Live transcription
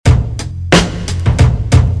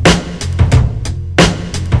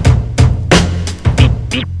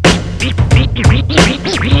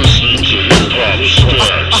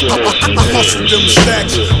hustle them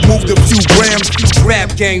stacks, moved a few grams.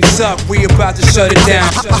 Rap game suck, we about to shut it down.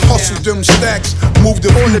 I hustled them stacks, moved a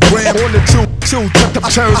few grams. On the two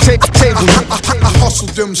turntables. I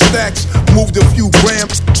hustled them stacks, moved a few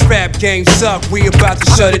grams. Rap game suck, we about to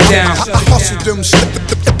shut it down. I hustled them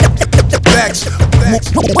stacks,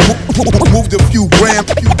 moved a few grams.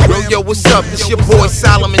 Yo, what's up? This your boy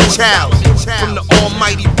Solomon Child from the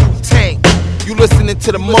almighty Wu-Tang. You listening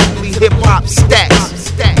to the monthly hip-hop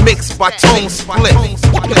stacks, mixed by Tone Spliff.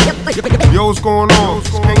 Yo, what's going on? It's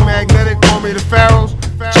King Magnetic, call me the Pharaohs.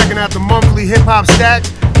 Checking out the monthly hip-hop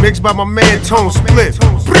stacks, mixed by my man Tone Spliff.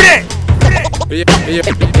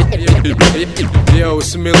 Yo,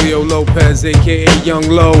 it's Emilio Lopez, aka Young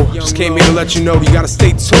Low. Just came here to let you know you gotta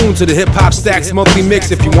stay tuned to the Hip Hop Stacks monthly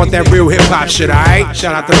mix if you want that real hip hop shit, alright?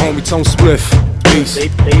 Shout out to the homie Tone Spliff. Peace. Yo,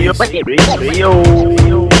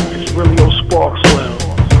 it's really your Sparkswell.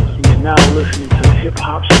 You're now listening to the Hip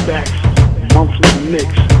Hop Stacks monthly mix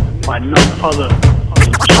by none other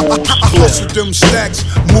than Tone Spliff. Hustled them stacks,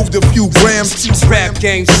 moved a few grams. Rap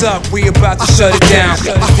game suck, we about to shut it down.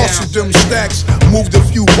 I hustled them stacks, moved a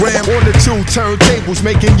few grams. On the two turntables,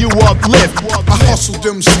 making you uplift. I hustled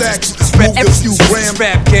them stacks, moved a few grams.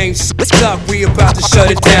 Rap game suck, we about to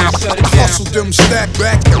shut it down. I hustled them stacks,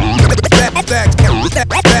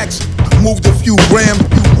 moved a few grams.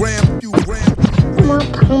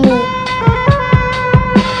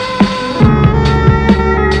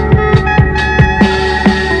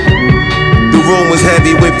 The room was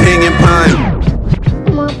heavy with ping and pine.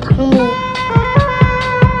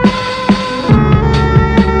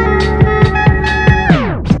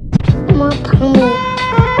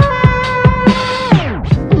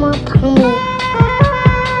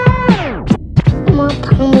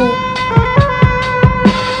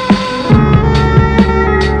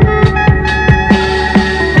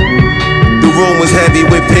 Heavy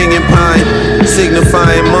with ping and pine,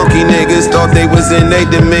 signifying monkey niggas thought they was in they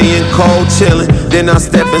dominion, cold chillin'. Then I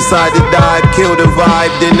step inside the dive, kill the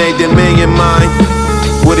vibe, then they dominion mine.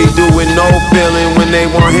 What he do with no feeling when they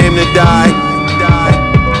want him to die?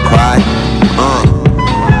 Cry,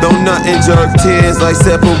 don't nothing jerk tears like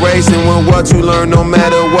separation when what you learn, no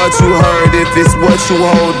matter what you heard. If it's what you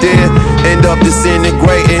hold dear, end up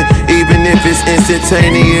disintegrating, even if it's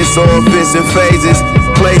instantaneous or if it's in phases.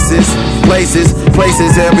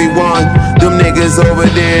 Places, everyone. Them niggas over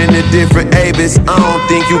there in the different Avis. I don't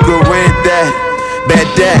think you could rent that. Bet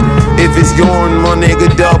that. If it's yours, my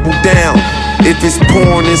nigga, double down. If it's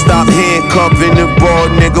porn, then stop handcuffing the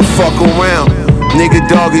broad, nigga, fuck around. Nigga,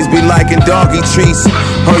 doggies be liking doggy treats.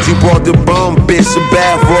 Heard you brought the bum bitch a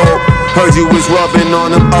bathrobe. Heard you was rubbing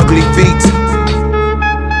on them ugly feet.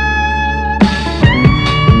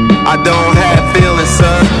 I don't have feelings,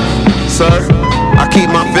 sir. I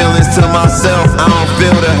keep my feelings to myself, I don't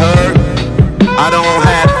feel the hurt. I don't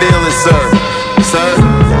have feelings, sir.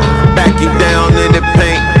 Back you down in the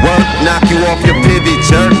paint, work, knock you off your pivot,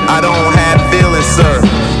 jerk. I don't have feelings, sir.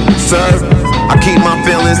 I keep my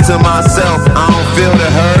feelings to myself, I don't feel the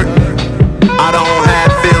hurt. I don't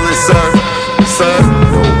have feelings, sir.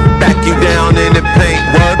 Back you down in the paint,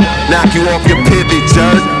 work, knock you off your pivot,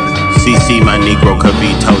 jerk. CC, my Negro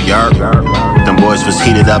Cabito, yerp. Them boys was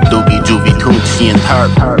heated up, Doogie, Juvie, Coochie, and Turp.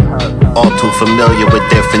 All too familiar with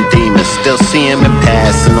different demons. Still see him in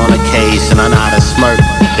passing on occasion. I know how to smirk,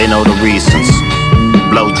 they know the reasons.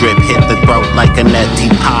 Blow drip hit the throat like a net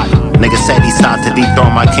teapot. Nigga said he sought to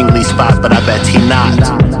dethrone my kingly spot, but I bet he not.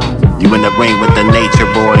 You in the ring with the nature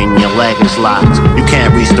boy and your leg is locked. You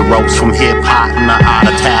can't reach the ropes from hip-hop and the art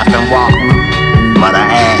of tap and walk. Mother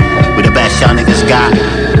add, we the best y'all niggas got.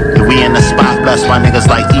 We in the spot, blessed by niggas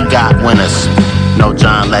like EGOT winners. No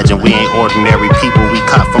John Legend, we ain't ordinary people, we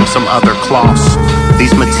cut from some other cloths.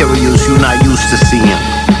 These materials you not used to seeing.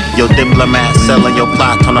 Your diplomat selling your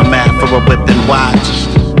plot on a map for a whip and watch.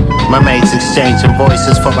 Mermaids exchanging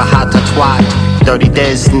voices for a hot to twat. Dirty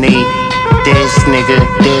Disney, this nigga,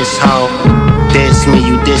 this hoe. Diss me,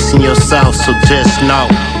 you dissing yourself, so just know.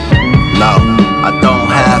 No, I don't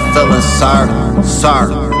have feelings,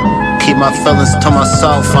 sir. Keep my feelings to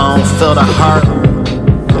myself, I don't feel the hurt.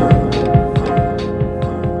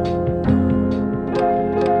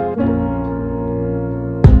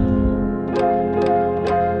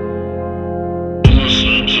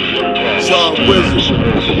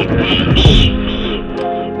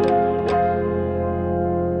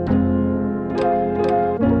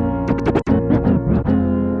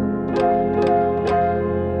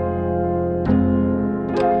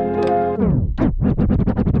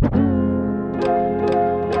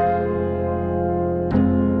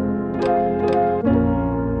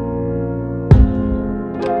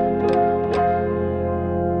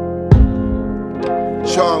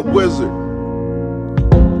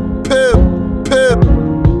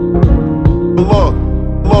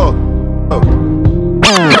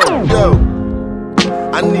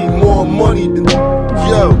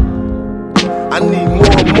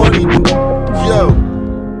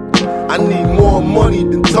 money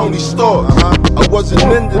than Tony Stark. I wasn't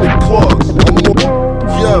into the clocks.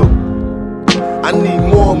 I need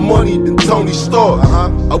more money than Tony Stark.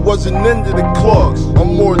 I wasn't into the clocks.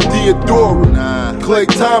 I'm more Theodora. Clay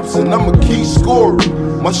Thompson, I'm a key scorer.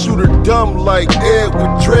 My shooter dumb like Ed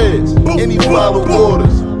with dreads. And he follow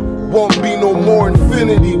orders. Won't be no more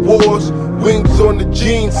Infinity Wars. Wings on the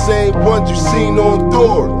jeans, same ones you seen on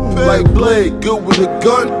Thor. Like Blade, good with a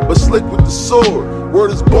gun, but slick with the sword.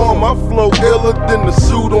 Word is born, my flow iller than the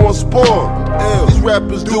suit on Spawn. These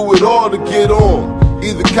rappers do it all to get on.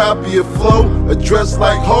 Either copy or flow, or dress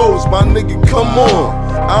like hoes, my nigga, come on.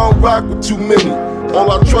 I don't rock with too many, all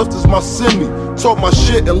I trust is my semi. Talk my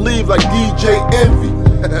shit and leave like DJ Envy.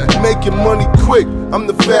 Making money quick, I'm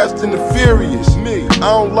the Fast and the Furious. Me,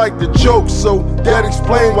 I don't like the jokes, so that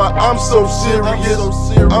explains why I'm so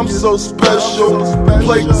serious. I'm so special.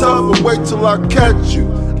 Play tough and wait till I catch you.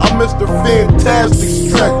 I'm Mr. Fantastic,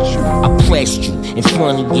 stretch you. I pressed you in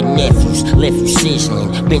front of your nephews, left you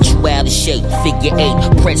sizzling, bent you out of shape, figure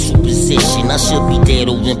 8, pretzel position. I should be dead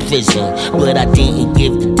or in prison, but I didn't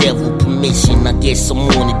give the devil permission. I guess I'm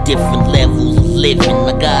on a different level of living.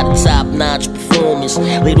 I got a top-notch performance,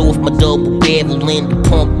 lit off my double barrel and the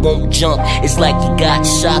pump won't jump. It's like you got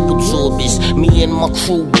shock absorbers. Me and my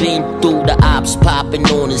crew been through the ops, popping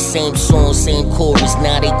on the same song, same chorus.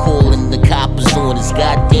 Now they calling the coppers on us.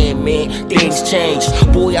 Goddamn man, things change.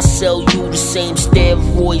 Boy, I sell you the same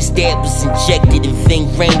steroids that was injected in Ving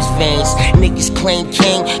Rhames veins. Niggas claim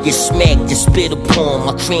king, get smacked and spit upon.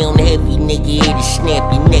 My crown heavy, nigga, it'll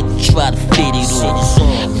snap your neck and try to fit it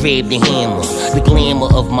on. Grab the hammer, the glamour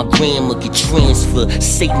of my grammar get transfer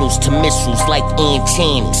signals to missiles like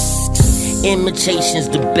antennas. Imitation's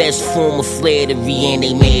the best form of flattery, and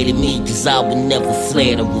they mad at me cause I would never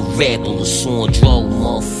flatter a rapper or song draw,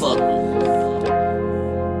 motherfucker.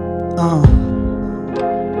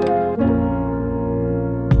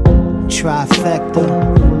 Trifecta,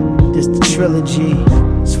 this the trilogy.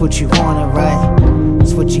 It's what you wanted, right?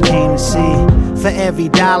 It's what you came to see. For every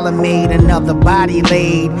dollar made, another body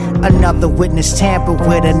laid, another witness tampered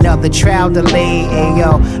with, another trial delayed.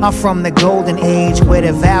 Ayo, I'm from the golden age where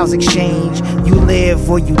the vows exchange. You live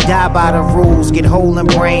or you die by the rules. Get whole in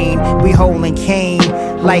brain, we whole in cane.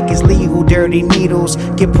 Like it's legal, dirty needles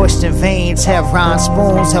get pushed in veins. Have Ron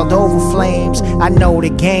spoons held over flames. I know the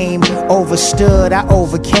game, overstood, I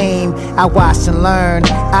overcame. I watched and learned,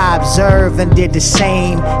 I observed and did the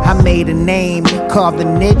same. I made a name, carved a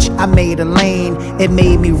niche, I made a lane. It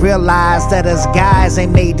made me realize that us guys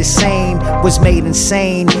ain't made the same. Was made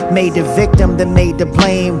insane, made the victim that made the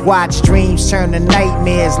blame. Watch dreams turn to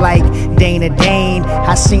nightmares like Dana Dane.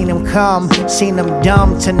 I seen him come, seen him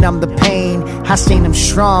dumb to numb the pain. I seen him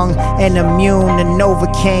strong and immune to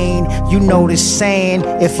Novocaine. You know the saying,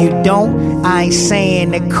 if you don't, I ain't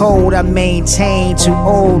saying the code I maintain. Too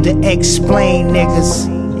old to explain, niggas.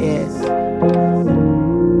 Yeah.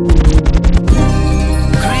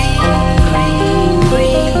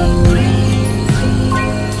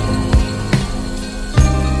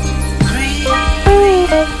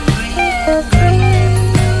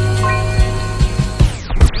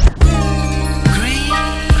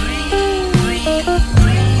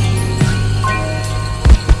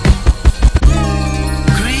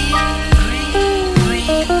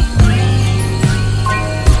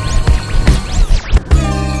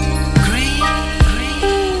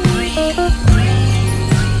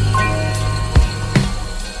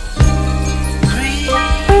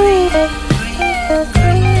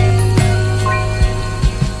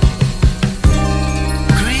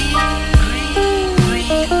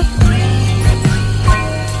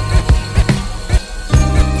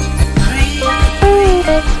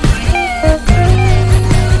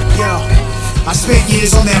 I spent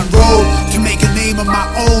years on that road to make a name of my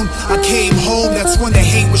own. I came home, that's when the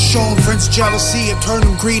hate was shown. Friends' jealousy had turned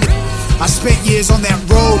them green. I spent years on that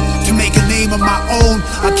road to make a name of my own.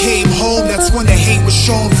 I came home, that's when the hate was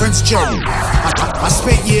shown. Friends' jealousy. I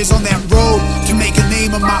spent years on that road to make a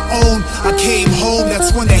name of my own. I came home,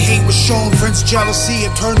 that's when the hate was shown. Friends' jealousy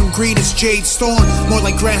had turned them green as jade stone. More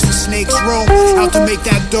like grass where snakes roam. Out to make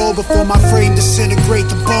that dough before my frame disintegrate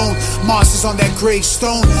the bone. Moss is on that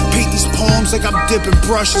gravestone. Paint these poems like I'm dipping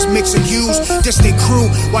brushes, mixing hues. This they crew,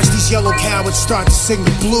 watch these yellow cowards start to sing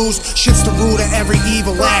the blues. Shit's the root of every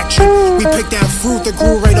evil action. We pick that fruit that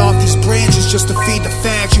grew right off these branches just to feed the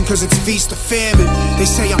faction, cause it's feast or famine. They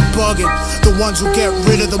say I'm bugging. The ones who get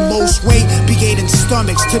rid of the most weight be gaining stunts.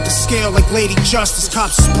 stomachs, tip the scale like Lady Justice.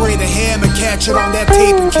 Cops spray the hammer, catch it on that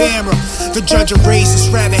tape and camera. The judge of races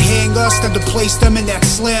rather hang us than to place them in that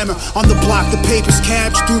slammer. On the block, the papers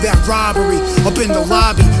captured through that robbery. Up in the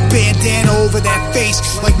lobby, bandana over that face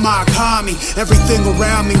like Mark Hami. Everything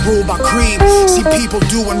around me ruled by cream. See people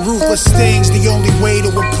doing ruthless things. The only way to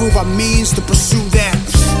improve our means to pursue that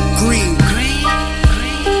green.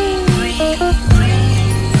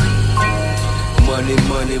 Money,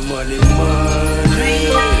 money, money,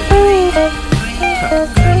 money.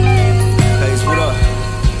 Hey, what up?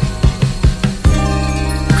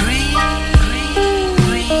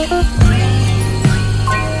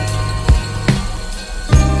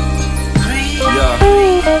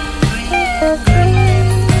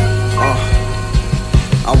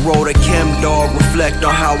 I wrote a chem dog, reflect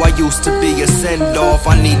on how I used to be a send-off.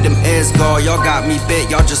 I need them ends guard, y'all got me bent,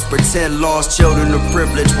 y'all just pretend lost. Children of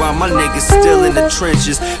privilege while my niggas still in the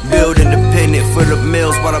trenches. Build independent for the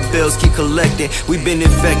mills while the bills keep collecting. We been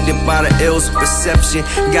infected by the ills of perception.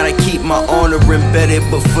 Gotta keep my honor embedded,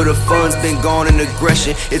 but for the funds been gone in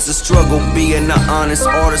aggression. It's a struggle being an honest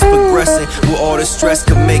artist progressing. With all the stress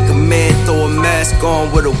could make a man throw a mask on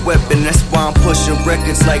with a weapon. That's why I'm pushing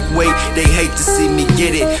records like wait, they hate to see me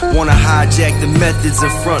get it. Wanna hijack the methods in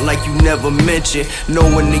front like you never mentioned.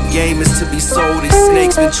 Knowing the game is to be sold, these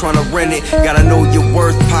snakes been trying to rent it. Gotta know your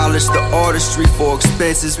worth, polish the artistry for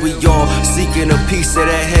expenses. We all seeking a piece of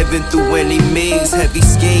that heaven through any means. Heavy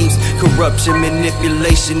schemes, corruption,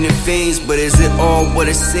 manipulation, and fiends. But is it all what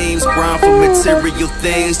it seems? Grind for material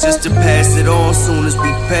things just to pass it on. Soon as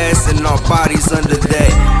we pass and our bodies under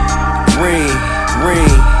that ring.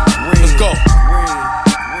 Let's go.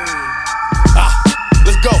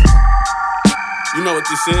 Let's go. You know what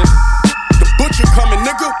this is? The butcher coming,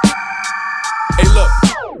 nigga. Hey, look.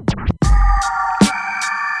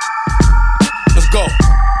 Let's go.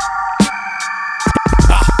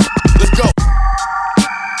 Let's go.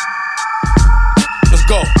 Let's go. Let's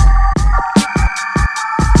go.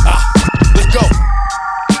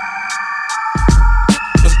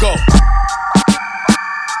 Let's go.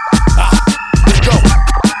 Let's go.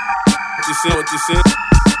 What this is?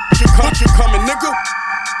 Butcher coming, nigga.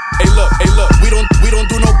 Hey look, we don't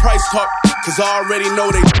do no price talk, cause I already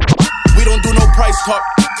know they. We don't do no price talk,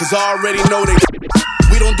 cause I already know they.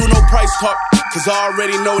 We don't do no price talk, cause I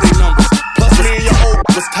already know they numbers. Plus me and your old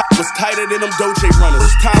was tighter than them Doce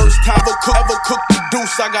runners. First time ever cooked the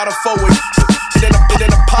deuce, I got a 4-way. Then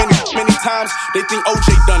a pot many times, they think OJ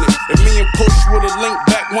done it. If me and Push would've linked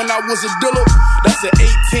back when I was a dealer, that's an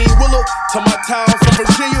 18-wheeler to my town from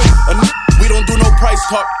Virginia. We don't do no price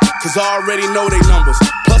talk, cause I already know they numbers.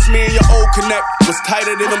 Plus me and your old connect was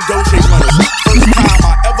tighter than them Doce runners. First time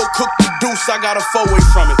I ever cooked the deuce, I got a 4-way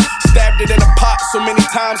from it. Stabbed it in a pot so many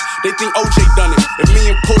times, they think OJ done it. If me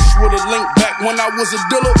and Push would've linked back when I was a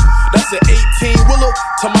dealer, that's an 18-wheeler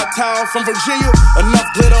to my town from Virginia. Enough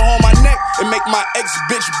glitter on my neck and make my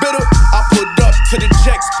ex-bitch bitter. I put up to the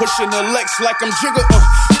checks, pushing the Lex like I'm Jigger.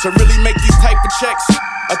 To really make these type of checks,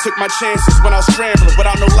 I took my chances when I was scrambling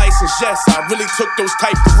without no license, yes. I really took those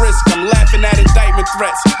type of risks. I'm laughing at indictment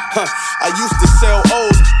threats. I used to sell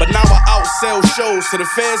O's, but now I outsell shows to the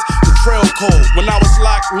feds who trail cold. When I was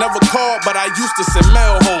locked, never called, but I used to send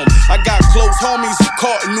mail home. I got close homies who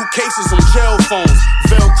caught in new cases on jail phones.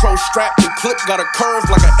 Velcro strapped and clip got a curve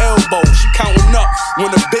like an elbow. She counting up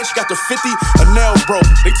when a bitch got the 50, a nail broke.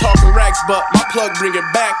 They talking racks, but my plug bring it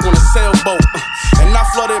back on a sailboat. And I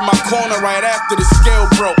flooded my corner right after the scale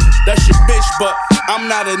broke. That's your bitch, but I'm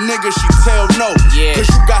not a nigga, she tell no. Yeah. Cause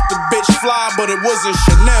you got the bitch fly, but it wasn't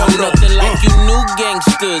Chanel, I'm nothing like you new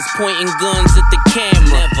gangsters pointing guns at the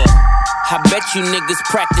camera. Never. I bet you niggas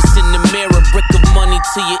practice in the mirror. Brick of money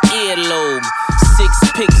to your earlobe.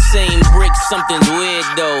 6 picks, same brick, something's weird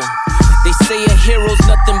though. They say a hero's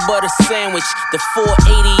nothing but a sandwich. The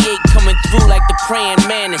 488 coming through like the praying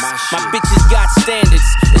mantis. My bitches got standards.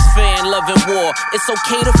 It's fan loving war. It's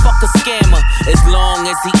okay to fuck a scammer as long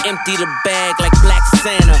as he empty the bag like Black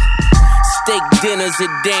Santa. Steak dinners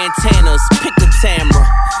at Dantana's. Pick a Tamra.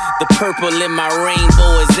 The purple in my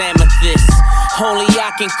rainbow is amethyst. Only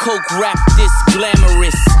I can coke rap this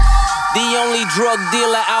glamorous. The only drug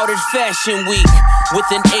dealer out at Fashion Week with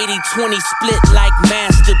an 80-20 split like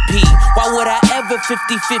Master P. Why would I ever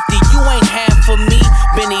 50-50? You ain't half of me.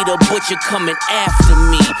 Benny the Butcher coming after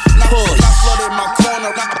me. Push. I flooded my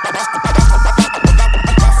corner.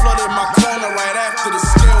 I flooded my corner right after the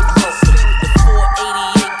scale broke. The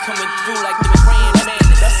 488 coming through like the praying man.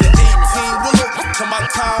 That's an 18-wheeler to my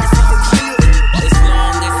town from Virginia. As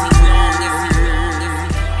long as he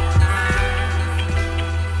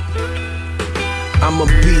I'm a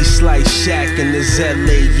beast like Shaq, in his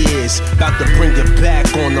LA years. About to bring it back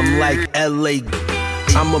on him like LA.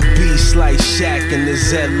 I'm a beast like Shaq in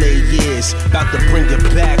his LA years. About to bring it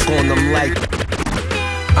back on him like.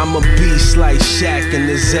 I'm a beast like Shaq in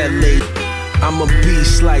his LA. I'm a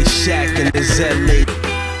beast like Shaq in his LA.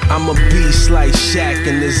 I'm a beast like Shaq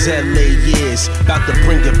in his LA years. About to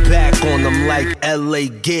bring it back on them like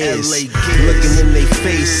LA Gears. Looking in they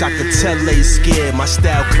face, I could tell they scared. My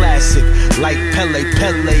style classic, like Pele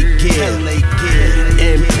gear.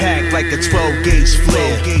 Impact like a 12-gauge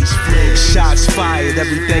flare. Shots fired,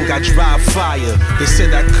 everything I drive fire. They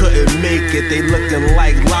said I couldn't make it, they looking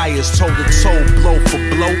like liars. Toe to toe, blow for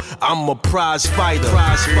blow, I'm a prize fighter.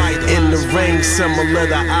 In the ring, similar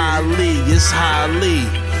to Ali, it's highly.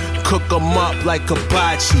 Cook 'em up like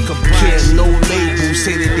hibachi. Can't no label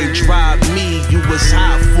say that they drive me. You was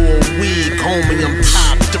hot for a week, homie, I'm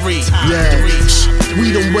top 3.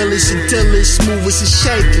 We them willis and dealers, movers and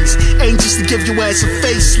shakers. Ain't just to give your ass a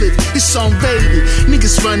facelift, it's unrated.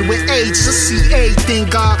 Niggas run with ages, I see everything,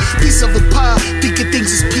 God. Piece of a pie, thinking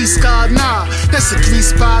things is peace, God. Nah, that's a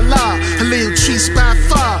grease by law, a little trees by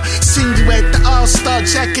far. Seen you at the All-Star,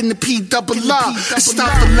 jacking the P-double-R.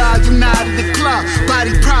 Stop the lie, you not at the club.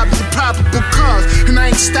 Body probably the probable cause, and I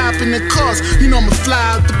ain't stopping the cause. You know I'ma fly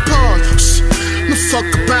out the pause. No fuck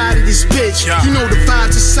about it, this bitch. You know the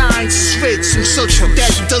vibes of science is rich. And such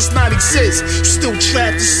that does not exist. You still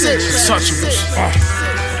trapped to sit. Untouchables.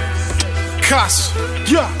 Casa.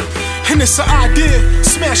 Yeah. And it's an idea,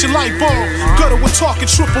 smash your light bulb. Gutter with talking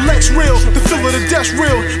triple X real. The feel of the desk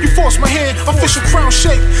real. You force my hand, official crown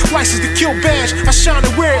shake. License to kill badge, I shine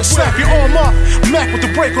and wear it. Slap your arm up, Mac with the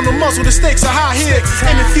break on the muzzle. The stakes are high here.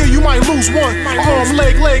 And in fear you might lose one. Arm,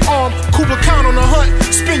 leg, arm. Kuba count on the hunt.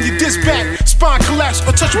 Spin your disc back. Spine collapse,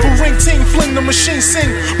 untouchable ring ting. Fling the machine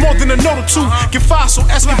sing. More than a note or two. Get fossil,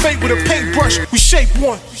 excavate with a paintbrush. We shape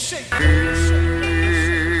one.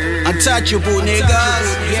 Untouchable niggas.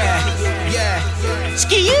 Yeah.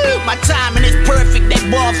 Ski you, my timing is perfect. That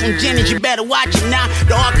ball from Jennings, you better watch it now.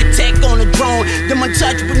 The architect on the drone. Them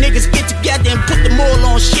untouchable niggas get together and put them all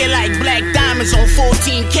on shit like black diamonds on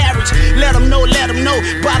 14 carats. Let them know.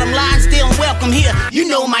 Bottom lines, they don't welcome here. You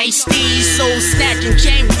know my steez, soul snatching,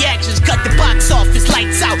 chain reactions. Cut the box off, it's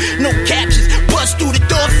lights out, no captions. Bust through the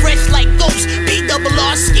door fresh like ghosts.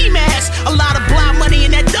 B-double-R ski mask. A lot of blind money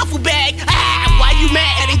in that duffel bag. Why you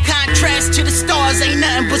mad? In contrast to the stars, ain't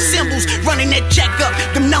nothing but symbols. Running that check up,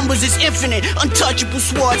 them numbers is infinite. Untouchable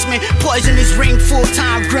swordsman, poisonous ring,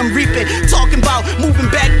 full-time grim reaping. Talking about moving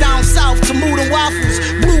back down south to Mood and Waffles.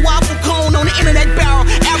 Blue waffle cone on the internet barrel.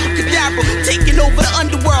 Abracadabra, taking over the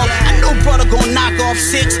underworld. I know brother gon' knock off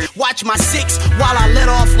 6. Watch my 6 while I let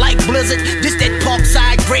off like Blizzard. This that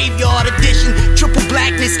Parkside graveyard edition. Triple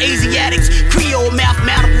blackness, Asiatics, Creole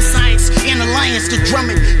mathematical science. In alliance to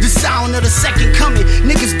drumming, the sound of the second coming.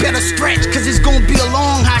 Niggas better stretch, cause it's gonna be a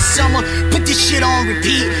long hot summer. Put this shit on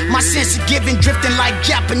repeat. My sense of giving drifting like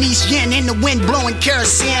Japanese yen. In the wind blowing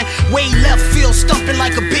kerosene. Way left field stumping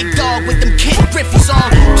like a big dog with them Kent Griffies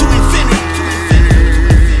on to infinity.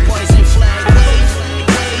 Poison flag wave.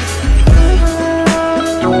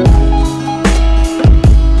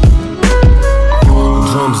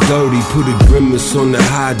 Drums dirty, put a grimace on the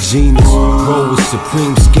hygienist. Roll with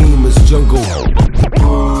supreme schemers, jungle.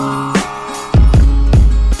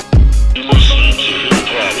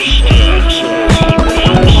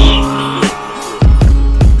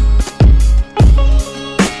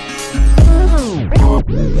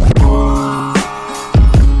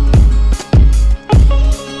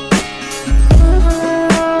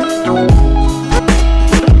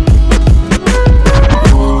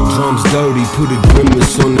 Put a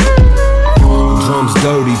grimace on the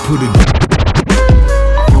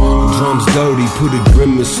drums dirty, put a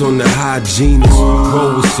grimace on the hygienist.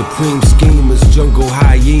 Roll with supreme schemers, jungle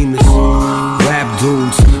hyenas. Rap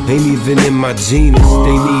dudes ain't even in my genus.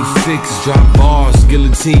 They need fix, drop bars,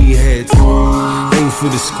 guillotine heads. Aim for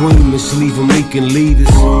the squeamish, leave them leaking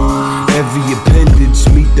leaders. Every appendage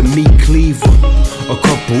meet the meat cleaver. A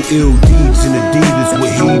couple ill deeds in Adidas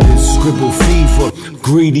with heaters. Scribble fever,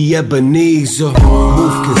 greedy Ebenezer.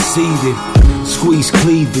 Move conceited, squeeze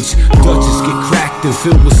cleavage. Dutchess get cracked and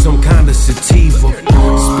filled with some kind of sativa.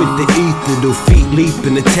 Spit the ether, the feet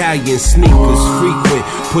leaping. Italian sneakers frequent.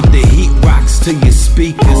 Put the heat rocks to your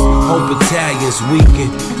speakers. Whole battalions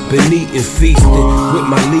weakened. Been eating, feasting with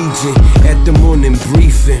my legion at the morning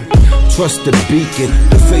briefing. Trust the beacon,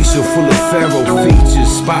 the facial full of pharaoh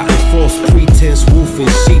features. Spotting false pretense, wolf in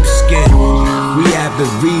sheepskin. We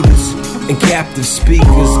avid readers, and captive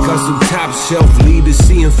speakers. Guzzle top shelf leaders,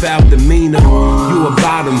 seeing foul demeanor. You a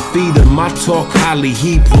bottom feeder, my talk highly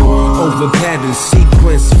Hebrew. Over pattern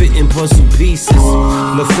sequence, fitting puzzle pieces.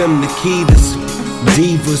 La Femme Nikitas,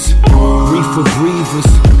 divas, reefer breathers,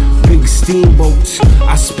 big steamboats.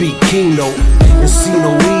 I speak keynote and see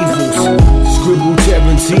no evils. Scribble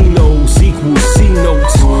Tarantino, sequel C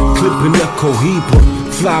notes. Clipping a cohiba,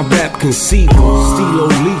 fly rap conceiver. Stilo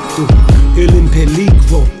lethal, ill in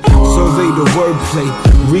peligro. Survey the wordplay,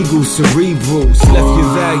 regal cerebrals. Left your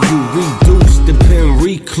value reduced, the pen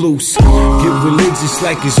recluse. Get religious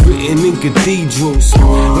like it's written in cathedrals.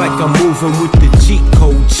 Like I'm moving with the cheat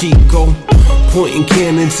code, Chico. Pointing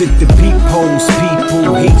cannons at the peepholes,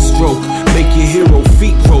 people. Heat stroke, make your hero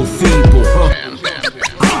feet grow feeble, huh?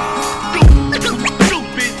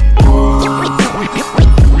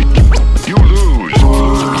 You lose.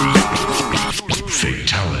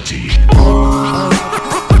 Fatality.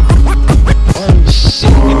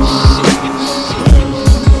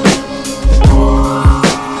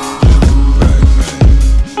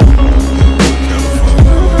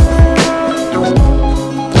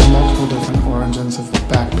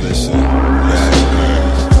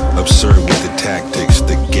 Absurd with the tactics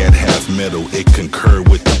that get half metal, it concur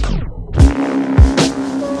with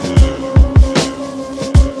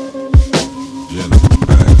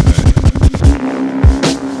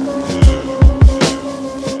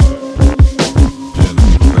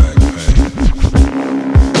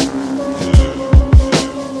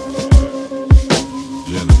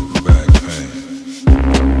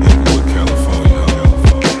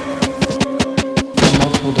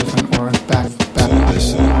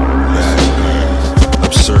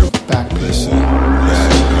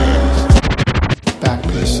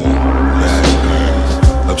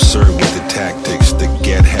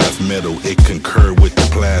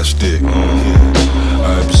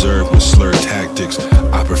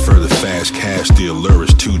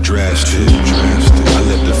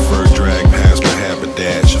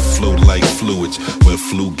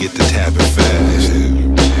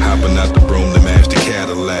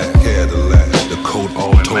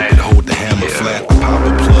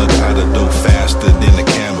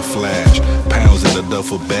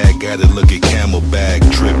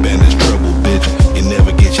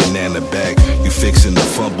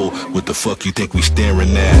the fuck you think we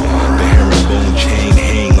staring at? The herringbone chain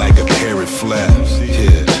hang like a parrot flaps.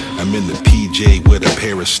 Yeah, I'm in the PJ with a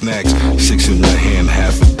pair of snacks. 6 in one hand,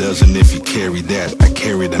 half a dozen if you carry that. I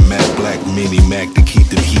carry the matte black mini Mac to keep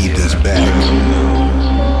the heathens back.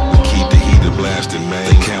 Keep the heater blasting,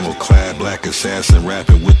 man. The camel clad black assassin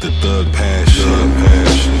rapping with the thug passion.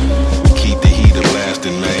 Keep the heater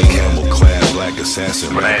blasting, man. Camel clad black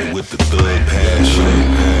assassin rapping with the thug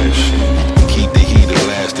passion. Keep the heater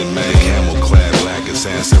blasting, man. Camel clad black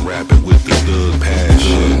assassin rapping with the thug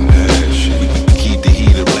passion. Keep the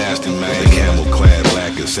heater blasting, man. Camel clad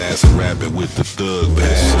black assassin rapping with the thug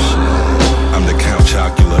passion. I'm the Count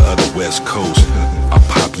Chocula of the West Coast. I'll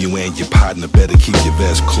pop you and your partner, better keep your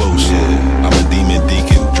vest close. I'm a demon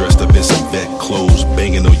deacon dressed up in some vet clothes,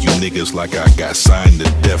 banging on you niggas like I got signed to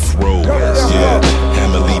death row. Yeah,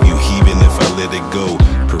 I'ma leave you heaving if I let it go.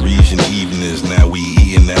 Parisian evenings, now we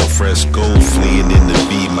eating al fresco. Fleeing in the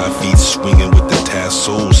beat, my feet swinging with the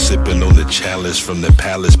tassel. Sipping on the chalice from the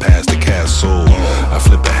palace past the castle. I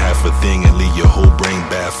flip a half a thing and leave your whole brain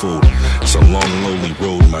baffled. It's a long, lonely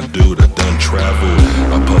road, my dude, I done traveled.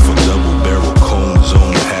 I puff a double barrel cone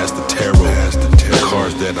zone past the tarot. The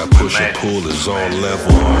cars that I push and pull is all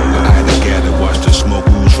level. I gotta watch the smoke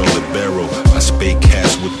ooze from the barrel. I spay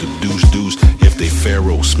cats with the deuce if they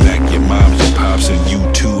pharaoh. Smack your moms, your pops, and you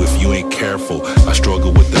too if you ain't careful. I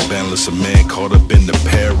struggle with the balance of man caught up in the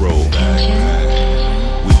peril.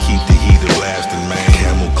 We keep the heater blasting, man.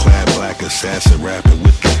 Camel clad black assassin rapping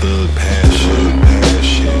with the thug passion.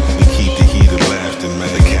 We keep the heater blasting,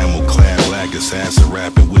 man. The camel clad black assassin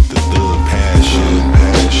rapping with the thug passion.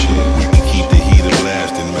 We keep the heater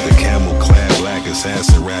blasting, man. The camel clad black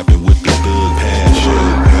assassin rapping with the thug passion.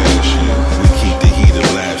 We keep the heater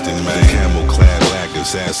blasting, man. The camel clad black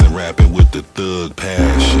assassin rapping with the thug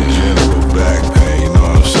passion. General back pain, you know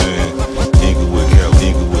what I'm saying? Eagle with Cal,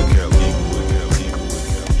 eagle with Cal, eagle with Cal, eagle with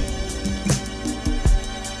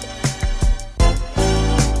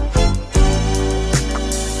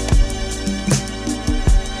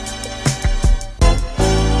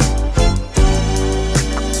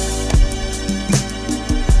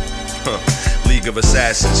League of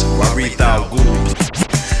Assassins, Warith al-Ghul.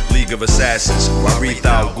 League of Assassins, Warith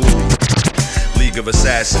al-Ghul. League of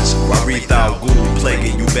Assassins, Warith al-Ghul.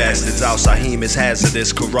 Plaguing you bastards, Al-Sahim is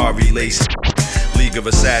hazardous, Karari laced. League of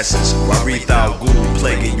Assassins. Warithal Ghoul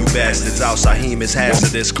plaguing you bastards out. Saheem is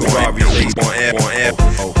hazardous. Karari lays on air. But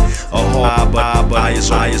eyes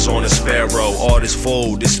on a sparrow. All this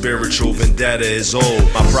fold, this spiritual vendetta is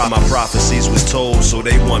old. My prophecies was told, so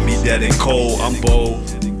they want me dead and cold. I'm bold.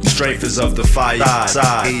 Strength is of the fire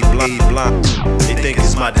side. Blind. They think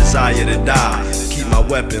it's my desire to die. Keep my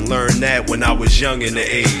weapon, learn that when I was young in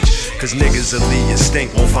the age. Cause niggas will leave your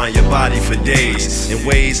stink, won't find your body for days. In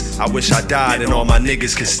ways, I wish I died and all my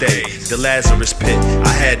niggas could stay. The Lazarus pit, I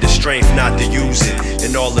had the strength not to use it.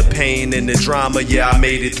 And all the pain and the drama, yeah, I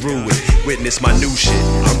made it through it. Witness my new shit,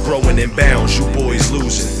 I'm growing in bounds, you boys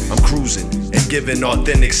losing. I'm cruising and giving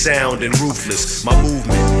authentic sound and ruthless. My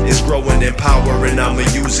movement is growing in power and I'ma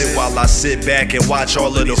use it while I sit back and watch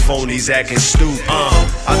all of the phonies acting stupid.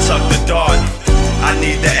 I tuck the dart, I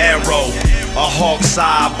need the arrow. A hawk's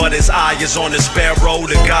eye, but his eye is on the sparrow.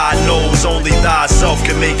 The God knows only thyself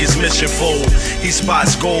can make his mission full. He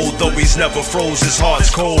spots gold, though he's never froze, his heart's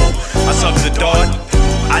cold. I tuck the dart,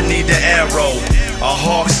 I need the arrow. A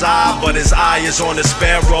hawk's eye, but his eye is on the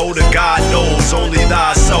sparrow. The God knows only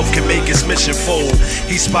thyself can make his mission full.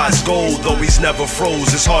 He spots gold, though he's never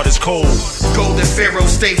froze, his heart is cold. Golden Pharaoh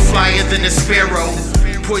stay flyer than a sparrow.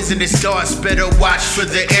 Poisonous darts, better watch for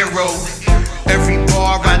the arrow. Every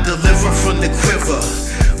bar I deliver from the quiver.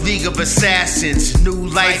 League of Assassins, new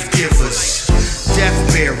life givers.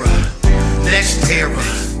 Death bearer, next era.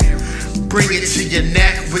 Bring it to your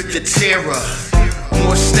neck with the terror.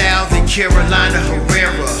 More style than Carolina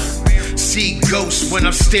Herrera. See ghosts when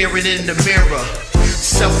I'm staring in the mirror.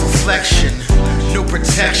 Self-reflection, no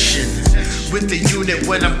protection. With the unit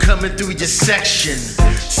when I'm coming through your section.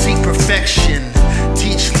 See perfection,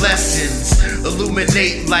 teach lessons.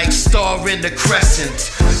 Illuminate like star in the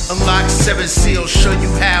crescent. Unlock 7 seals, show you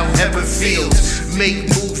how heaven feels. Make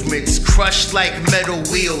movements, crush like metal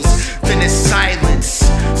wheels. Then it's silence,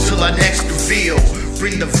 till our next reveal.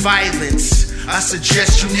 Bring the violence, I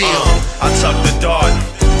suggest you kneel. I tuck the dart,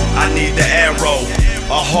 I need the arrow.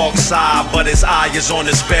 A hawk's eye, but his eye is on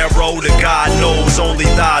the sparrow. The God knows only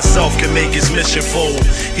thyself can make his mission full.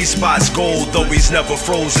 He spots gold, though he's never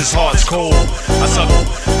froze, his heart's cold. I suck.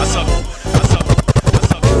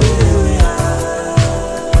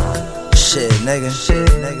 Shit, nigga.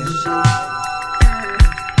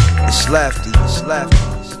 It's Lefty.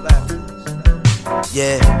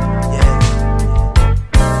 Yeah.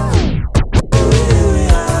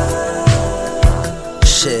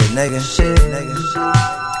 Shit, nigga.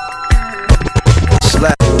 It's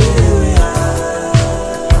Lefty.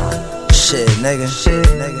 Shit, nigga. Shit,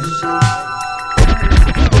 nigga.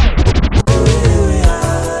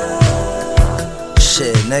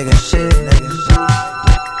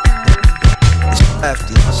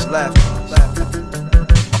 It's Lefty.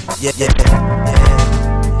 Yeah.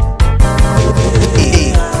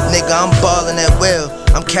 Nigga, I'm ballin' at will.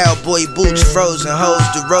 I'm cowboy boots frozen, hoes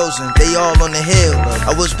DeRozan, they all on the hill.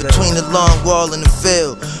 I was between the long wall and the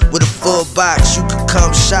field. With a full box, you could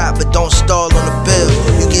come shop, but don't stall on the bill.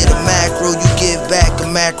 You get a macro, you give back a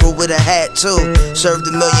macro with a hat too. Served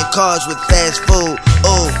 1 million cars with fast food.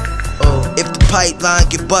 Ooh. If the pipeline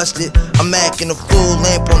get busted, I'm acting a fool,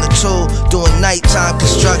 lamp on the tool, doing nighttime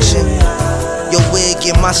construction. Yo, wig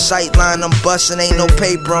in my sight line, I'm bustin', ain't no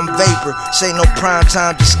paper, I'm vapor. This ain't no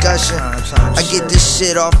primetime discussion. I get this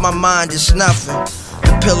shit off my mind, it's nothing.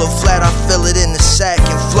 The pillow flat, I fill it in the sack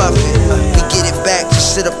and fluff it. We get it back,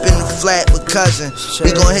 just sit up in the flat with cousin.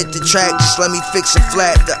 We gon' hit the track, just let me fix it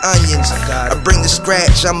flat, the onions. I bring the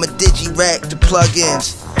scratch, I'm a digi-rack to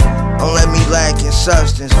plug-ins. Don't let me lack in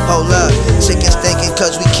substance. Hold up, chickens thinking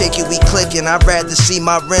cause we kick it, we clicking. I'd rather see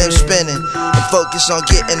my rims spinning and focus on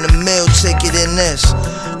getting the meal ticket in this.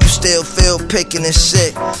 You still feel picking and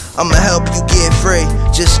sick. I'ma help you get free,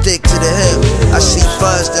 just stick to the hip. I see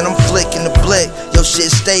fuzz, then I'm flicking the blick. Yo, shit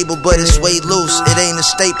stable, but it's way loose. It ain't a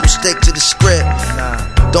staple, stick to the script.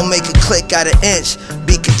 Don't make a click out of inch.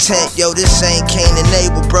 Be content, yo, this ain't Cain and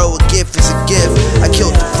Abel, bro. A gift is a gift. I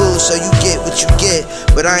killed the food, so you get what you get.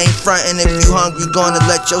 But I ain't frontin' if you hungry, gonna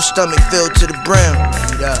let your stomach fill to the brim.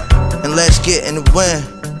 And let's get in the win,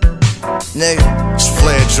 nigga. It's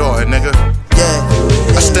Flair Jordan, nigga. Yeah.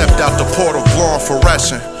 I stepped out the portal, glowing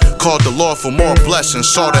fluorescent. Called the Lord for more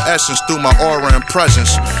blessings. Saw the essence through my aura and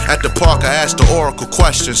presence. At the park, I asked the oracle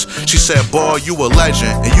questions. She said, boy, you a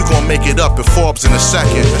legend, and you gon' make it up in Forbes in a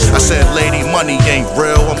second. I said, lady, money ain't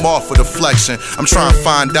real, I'm off for the flexing. I'm trying to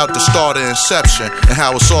find out the start of inception and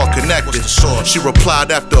how it's all connected. She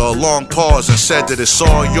replied after a long pause and said that it's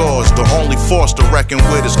all yours. The only force to reckon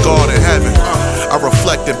with is God in heaven. I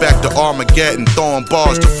reflected back to Armageddon, throwing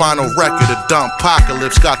bars. The final record of dumb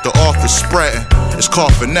apocalypse got the author spreading. It's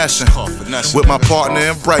called finessing. With my partner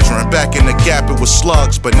and brethren, back in the gap it was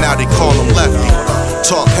slugs, but now they call them lefty.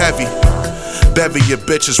 Talk heavy. Bevy your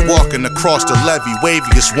bitches walking across the levee.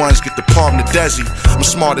 Waviest ones get the palm to Desi. I'm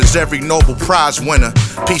smart as every Nobel Prize winner.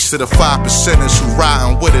 Peace to the 5%ers who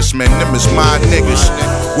riding with us, man. Them is my niggas.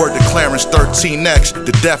 Word to Clarence 13X.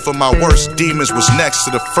 The death of my worst demons was next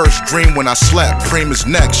to the first dream when I slept. Preem is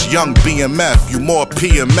next. Young BMF, you more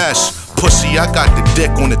PMS. Pussy, I got the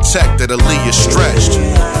dick on the tech that'll leave you stretched.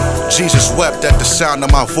 Jesus wept at the sound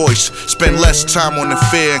of my voice. Spend less time on the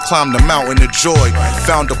fear and climb the mountain of joy.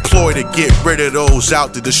 Found a ploy to get rid of those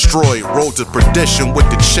out to destroy. Road to perdition with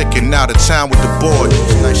the chicken, now the town with the boy.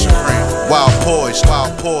 Nice and free. Wild poised,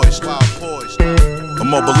 wild poised, wild poised.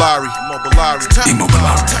 Immobilari, Immobilari.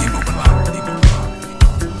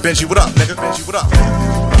 Benji, what up, nigga? Benji, what up?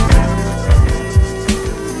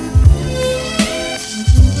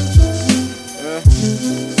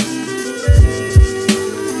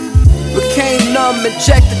 Became numb,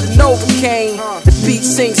 injected the Novocaine. The beat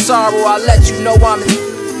sings sorrow, I let you know I'm in.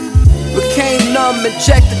 Became numb,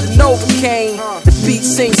 injected the Novocaine. The beat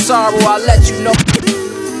sings sorrow, I let you know.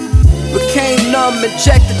 Became numb,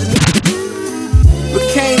 injected the.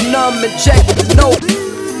 Became numb, injected the Novocaine.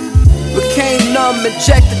 Became numb,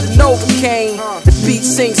 injected the Novocaine. The beat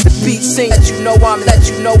sings, let you know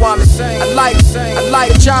I'm insane. I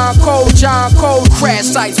like John Cole, crash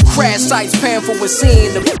sites, painful when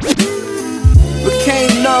seeing the.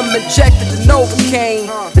 Became numb, injected the Novocaine.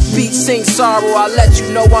 The beat sings sorrow, I let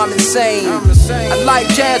you know I'm insane. I like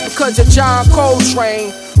jazz because of John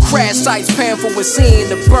Coltrane. Crash sites painful when seeing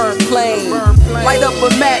the burnt plane. Light up a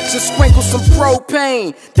match and sprinkle some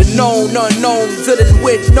propane. The known unknown villain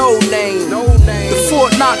with no name. The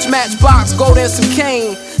Fort Knox matchbox, gold and some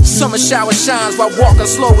cane. Summer shower shines while walking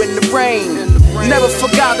slow in the rain. Never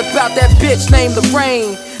forgot about that bitch named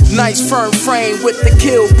Lorraine. Nice firm frame with the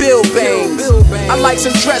Kill Bill bangs. I like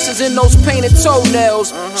some dresses in those painted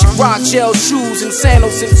toenails. She rock gel shoes and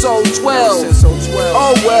sandals since 012.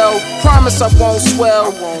 Oh well, promise I won't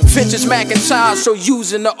swell. Vintage Macintosh, so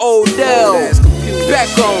using the Odell.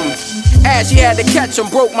 Beckham. As she had to catch him,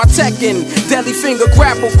 broke my Tekken. Deadly finger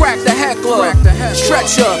grapple, crack the heckler.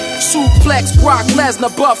 Stretcher, suplex, Brock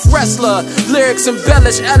Lesnar, buff wrestler. Lyrics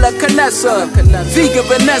embellish, Ella Canessa. Vegan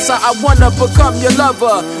Vanessa, I wanna become your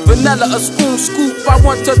lover. Vanilla, a spoon scoop, I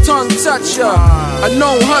want to tongue toucher. A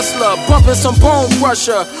known hustler, bumping some bone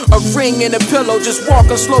crusher. A ring and a pillow, just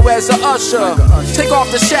walking slow as a usher. Take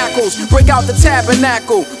off the shackles, break out the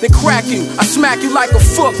tabernacle. Then crack you, I smack you like a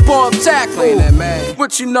football tackle.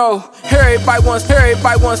 What you know? Everybody wants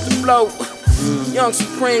to blow. Young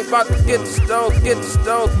Supreme about to get the stove, get the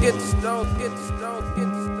stove, get the stove, get the stove, get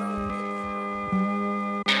the stove.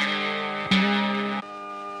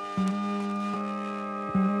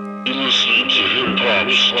 You're listening to Hip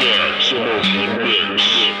Hop Stacks Monthly Mix.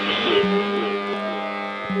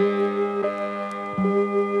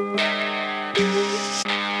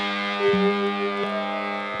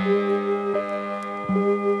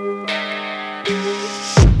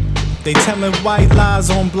 They tellin' white lies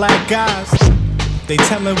on black guys. They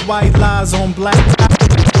tellin' white lies on black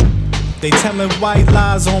guys. They tellin' white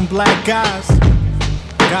lies on black guys.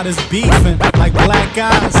 Got us beefing like black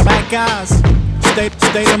guys. Black guys.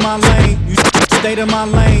 Stay in my lane. You stay in my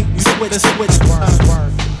lane. You switch.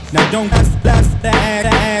 Now don't left the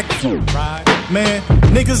act. Man,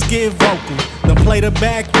 niggas get vocal. Then play the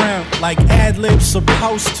background like ad-libs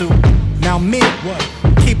supposed to. Now me, what?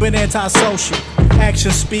 Keep it antisocial.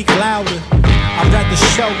 Actions speak louder. I'd rather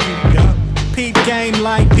show you. Peep game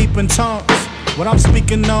like peeping tongues. What I'm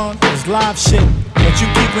speaking on is live shit, but you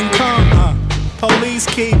keeping calm. Police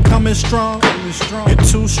keep coming strong. Your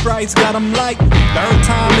 2 strikes got them light. Third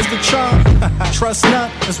time is the charm. Trust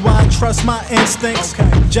none, that's why I trust my instincts.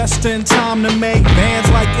 Just in time to make bands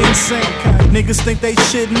like NSYNC. Niggas think they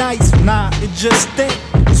shit nice. Nah, it just think.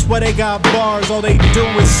 Swear they got bars, all they do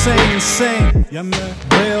is sing. Yeah, man.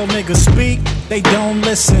 Real niggas speak, they don't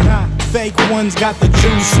listen. Fake ones got the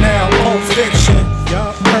juice now, Pulp Fiction.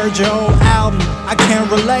 Heard your whole album, I can't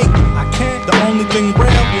relate. The only thing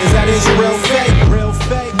real is that it's real fake.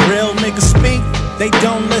 Real niggas speak, they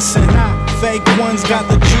don't listen. Fake ones got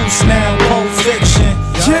the juice now, Pulp Fiction.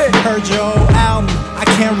 Heard your whole album, I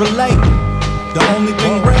can't relate. The only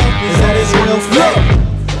thing real is that it's real fake.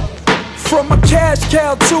 From a cash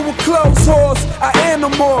cow to a clothes horse, I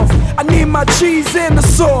anamorph. I need my cheese and the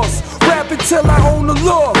sauce. Rap it till I own the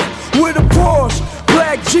loft. With a Porsche,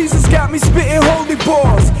 Black Jesus got me spitting holy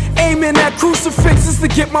balls, aiming at crucifixes to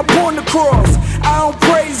get my point across. I don't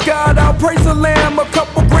praise God, I'll praise the Lamb. A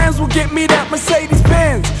couple grams will get me that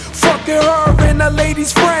Mercedes-Benz. Fucking her and her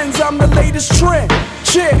ladies' friends, I'm the latest trend.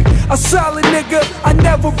 Chick, a solid nigga, I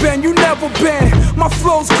never been, you never been. My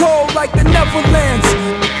flow's cold like the Netherlands.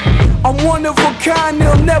 I'm one of a kind,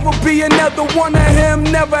 there'll never be another one of him.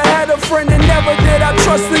 Never had a friend and never did I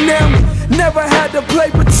trust in him. Never had to play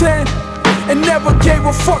pretend, and never gave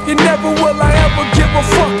a fuck, and never will I ever give a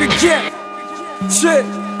fuck again. Shit,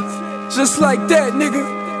 just like that, nigga.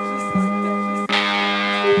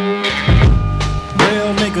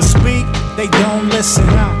 Real niggas speak, they don't listen.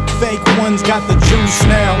 Fake ones got the juice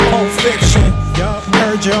now, Pulp Fiction.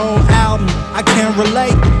 Heard your old album, I can't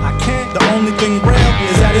relate. The only thing real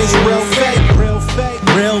is that it's real fake.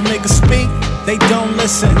 Real niggas speak, they don't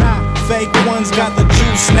listen. Fake ones got the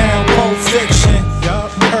juice now, Pulp Fiction.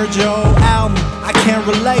 Heard your old album, I can't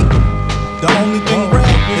relate. The only thing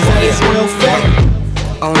real is that it's real fake.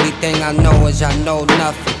 Only thing I know is I know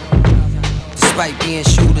nothing. Despite being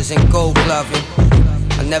shooters and gold gloving,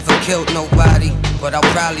 I never killed nobody, but I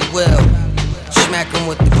probably will. Smack him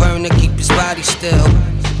with the burner, keep his body still.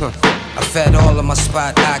 I fed all of my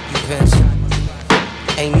spot occupants.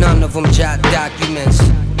 Ain't none of them jot documents.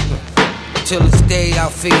 Till this day I'll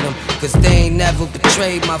feed them, cause they ain't never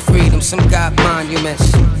betrayed my freedom. Some got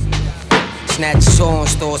monuments. Snatch on,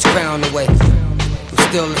 stores crown away. I'm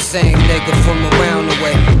still the same nigga from around the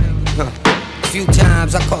way. A few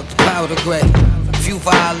times I caught the powder gray. A few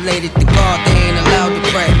violated the guard, they ain't allowed to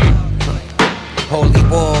pray. Holy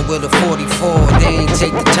war with a 44. They ain't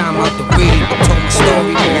take the time out to read, but told my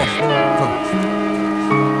story more.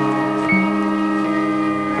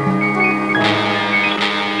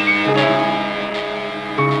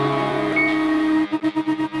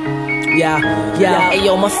 Yeah,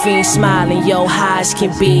 ayo, my fiend smiling, yo, high as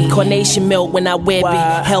can be. Carnation milk when I whip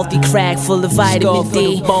it. Healthy crack full of vitamin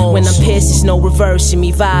D. When I'm pissed, it's no reversing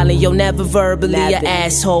me. Violent, yo, never verbally an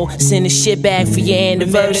asshole. Send a shit back for your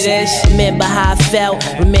anniversary. Remember how I felt.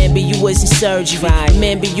 Remember you was in surgery.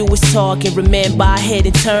 Remember you was talking. Remember I hid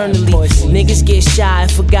internally. Niggas get shy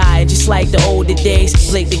and forgot, just like the older days.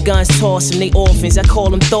 Flick the guns, toss them, they orphans. I call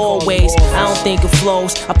them throwaways. I don't think of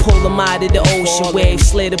flows. I pull them out of the ocean waves.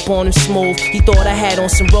 Slid up on them smooth. He thought I had on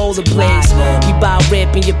some rollerblades. We bout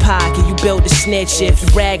ripping your pocket. You built a snitch if you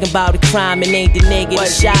bragging about a crime and ain't the nigga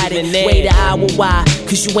that shot it. Wait an hour, why?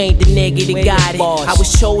 Cause you ain't the nigga that got it. I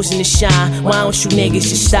was chosen to shine. Why don't you niggas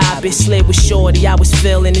just stop it? Slid with shorty, I was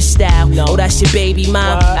feeling the style. Oh, that's your baby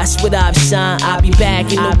mom. That's what I've signed. I'll be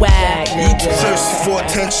back in the wild. Thirsty for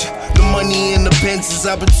attention. The money in the Benzes.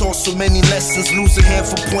 I've been taught so many lessons. Lose a hand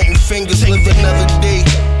for pointing fingers. Live another day.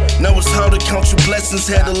 Now it's hard to count your blessings.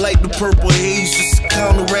 Had to light the purple haze just to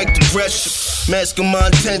counteract aggression. Masking my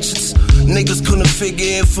intentions. Niggas couldn't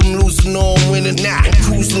figure if I'm losing or I'm winning. Nah, I'm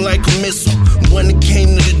cruising like a missile. When it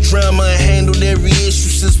came to the drama, I handled every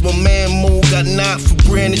issue. Since my man Mo got knocked for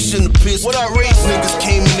brandishing the pistol. What I raised niggas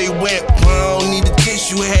came and they went. I don't need a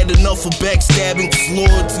tissue. Had enough of backstabbing, cause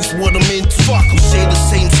loyalty's what I'm into. Fuck them, share the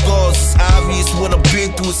same scars. It's obvious what I've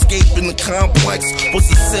been through. Escaping the complex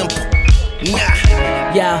wasn't simple. Nah.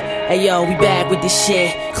 Yo, hey yo, we back with this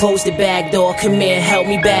shit. Close the back door, come here, help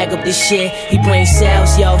me bag up this shit. He brings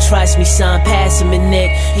sales, yo, trust me, son, pass him a nick.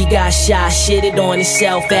 He got shot, shitted on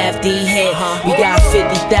himself after he hit. We got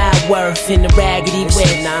 50,000 worth in the raggedy whip.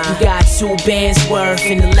 We got 2 bands worth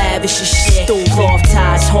in the lavish shit. Cloth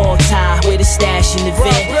ties, hog tie, with a stash in the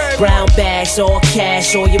vent. Brown bags, all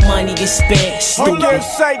cash, all your money gets spent. On your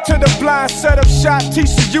sight to the blind, set up shop, teach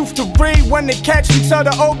the youth to read. When they catch me, tell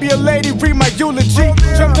the Obia lady, read my eulogy.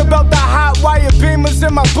 Dreamt about the hot wire beamers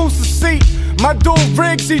in my booster seat. My dual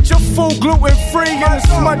rigs eat your food gluten free in the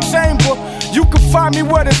smut chamber. You can find me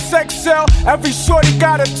where the sex sell. Every shorty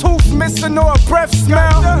got a tooth missing or a breath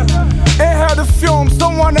smell. Inhale the fumes,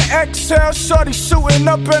 don't wanna exhale. Shorty shooting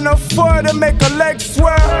up in her foot to make her legs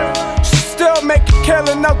swell. She still make a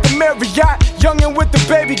killing out the Marriott. Youngin' with the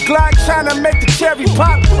baby Glock, tryna make the cherry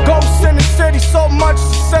pop. Ghosts in the city, so much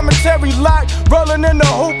the cemetery lot. Rolling in the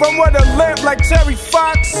hoop, I'm with a lamp like Terry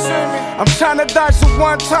Fox. I'm tryna dodge the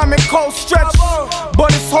one time in cold stretch,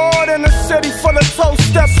 but it's hard in a city full of toe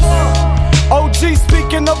steps. OG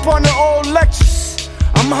speaking up on the old lectures.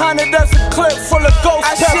 I'm haunted as a clip full of ghost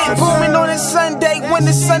I shit booming on a Sunday. When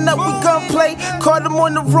the sun up, we gunplay. Caught him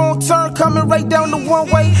on the wrong turn, coming right down the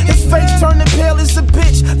one way. His face turning pale as a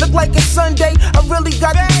bitch. Look like a Sunday. I really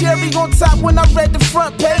got the cherry on top when I read the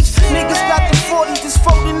front page. Niggas got the 40 just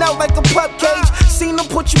folding out like a pup cage. seen them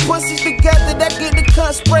put you pussies together that get the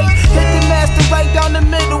cunt spray. Hit the master right down the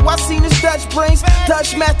middle. I seen his Dutch brains.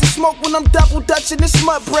 Dutch master smoke when I'm double dutching his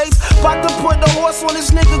smut braids. About to put the horse on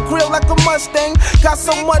this nigga grill like a Mustang. Got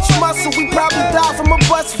so much muscle, we probably die from a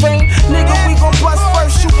bust vein. Nigga, we gon' bust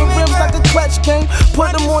first, shooting rims like a clutch game.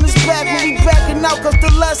 Put him on his back when we backing out cause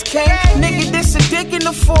the lust came. Nigga, this a dick in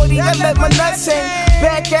the 40, I let my nuts hang.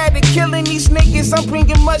 Back at it, killing these niggas, I'm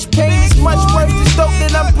bringing much pain. It's much worse than dope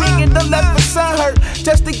that I'm bringing. The left for sun hurt,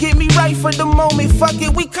 just to get me right for the moment. Fuck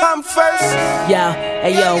it, we come first. Yo,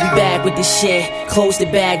 hey yo, we back with this shit. Close the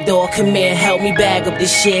back door, come in, help me bag up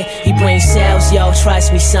this shit. He brings sales, yo,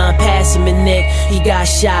 trust me son, pass him a nick. He got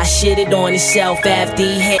shot, shitted on himself after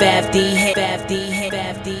he hit,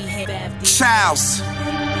 Childs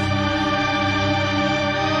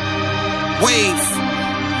Wave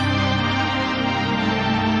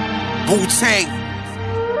Wu-Tang.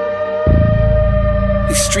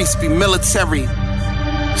 These streets be military,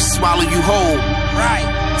 swallow you whole. Right.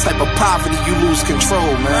 Type of poverty you lose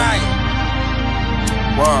control, man. Right.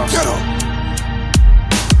 Wow. Get up.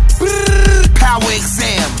 Power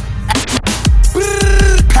exam.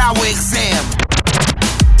 Power exam.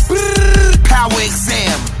 Power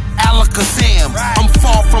exam. Alakazam. I'm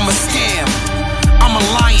far from a scam. I'm a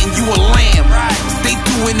lion, you a lamb. They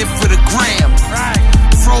doing it for the gram.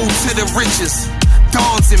 Road to the riches.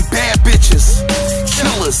 Dons and bad bitches.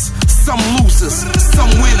 Killers. Some losers. Some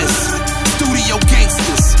winners. Studio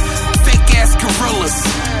gangsters. Fake ass gorillas.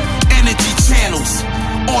 Energy channels.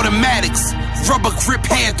 Automatics. Rubber grip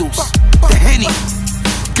handles. The Henny.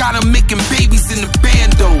 Got 'em making babies in the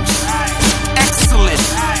bandos. Excellent.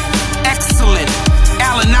 Excellent.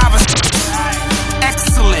 Allen Iverson.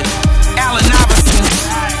 Excellent. Allen Iverson.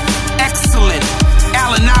 Excellent.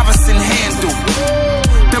 Allen Iverson handle.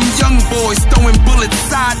 Them young boys throwing bullets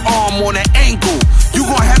sidearm on an angle. You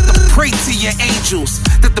gon' have to pray to your angels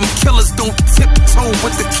that them killers don't tiptoe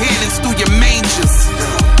with the cannons through your mangers.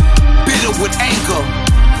 Bitter with anger,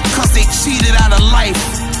 cause they cheated out of life.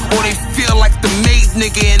 Or they feel like the maid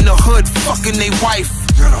nigga in the hood fucking they wife.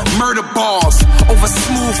 Murder bars over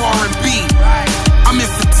smooth R&B. I'm in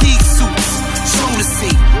fatigue suits, shoulder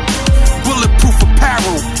seat. Bulletproof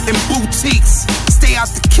apparel in boutiques. Stay out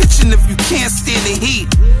the kitchen if you can't stand the heat.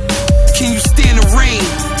 Can you stand the rain?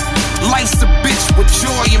 Life's a bitch with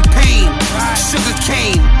joy and pain. Sugar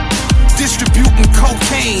cane, distributing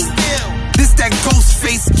cocaine. This that ghost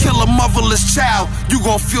face, kill a motherless child. You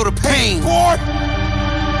gon' feel the pain.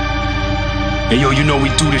 Hey yo, you know we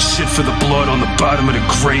do this shit for the blood on the bottom of the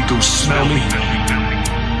grave. Go smell me.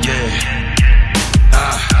 Yeah.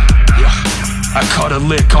 I caught a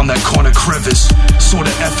lick on that corner crevice.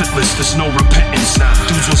 Sorta effortless, there's no repentance.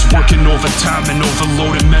 Dudes was working overtime and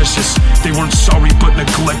overloaded measures. They weren't sorry but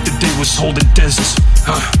neglected, they was holding deserts.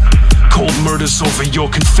 Cold murders over your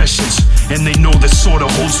confessions. And they know that sorta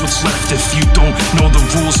holds what's left. If you don't know the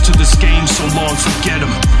rules to this game, so long forget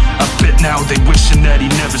them. I bet now they wishing that he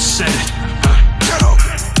never said it.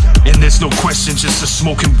 And there's no question, just a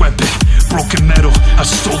smoking weapon. Broken metal, I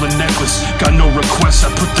stole a necklace. Got no requests,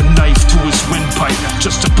 I put the knife to his windpipe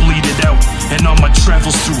just to bleed it out. And on my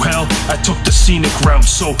travels through hell, I took the scenic route.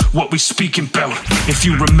 So what we speaking about? If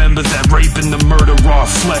you remember that rape and the murder, raw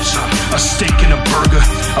flesh, a steak and a burger,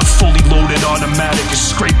 a fully loaded automatic, I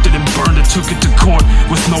scraped it and burned it. Took it to court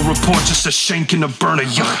with no report, just a shank and a burner.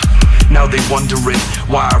 Now they wondering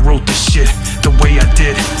why I wrote this shit the way I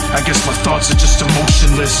did. I guess my thoughts are just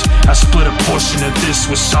emotionless. I split a portion of this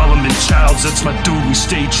with Solomon Childs. That's my dude, we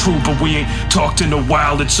stay true, but we ain't talked in a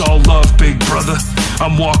while. It's all love, big brother.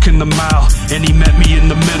 I'm walking the mile, and he met me in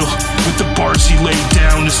the middle. With the bars he laid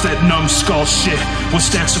down, it's that numbskull shit. What's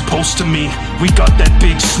that supposed to mean? We got that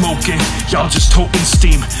big smoke in, y'all just toting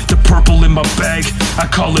steam. The purple in my bag, I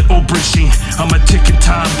call it aubergine. I'm a ticking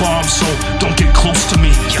time bomb, so don't get close to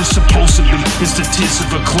me. You're supposedly is the tears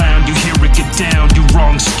of a clown. You hear it get down, you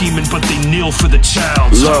wrong scheming, but they kneel for the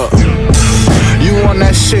child. Look, you on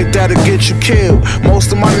that shit that'll get you killed.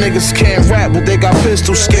 Most of my niggas can't rap, but they got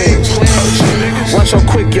pistol skills. Watch how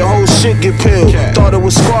quick your whole shit get peeled. Thought it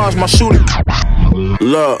was squads, my shooter.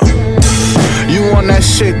 Look, you on that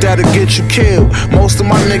shit that'll get you killed. Most of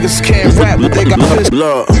my niggas can't rap, but they got pistol.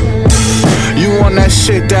 Look, you on that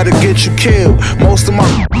shit that'll get you killed. Most of my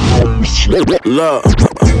look.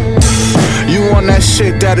 You on that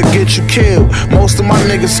shit that'll get you killed. Most of my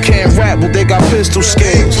niggas can't rap, but they got pistol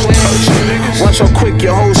skills. Watch how quick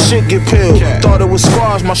your whole shit get peeled. Thought it was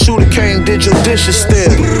squads, my shooter came, did your dishes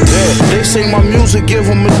still. Yeah, they say my music give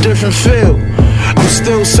them a different feel. I'm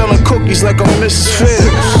still selling cookies like I'm Mrs.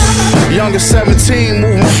 Fields. Young at 17,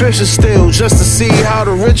 moving fishes still, just to see how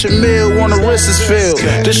the Richard Mill on the wrists feel.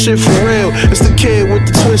 This shit for real, it's the kid with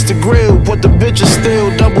the twisted grill, but the bitches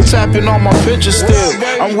still double tapping on my picture still.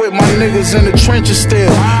 I'm with my niggas in the trenches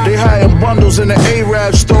still. They hiding bundles in the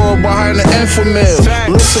A-Rap store behind the Infamil.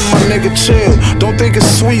 Listen, my nigga, chill. Don't think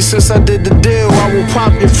it's sweet since I did the deal. I will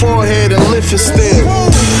pop your forehead and lift it still.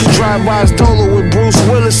 Drive-bys Dolo with Bruce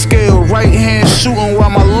Willis skill. Right hand shooting while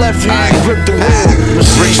my left hand grip the wheel.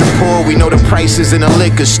 Rich and poor, we know the prices in a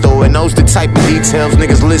liquor store, and those the type of details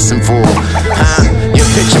niggas listen for. Your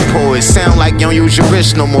picture poor, it sound like you don't use your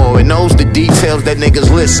wrist no more, and those the details that niggas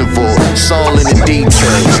listen for. It's all in the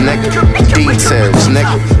details, nigga. Details,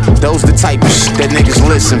 nigga. Those the type of shit that niggas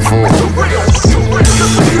listen for.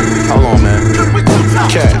 Hold on, man.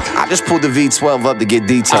 Okay, I just pulled the V12 up to get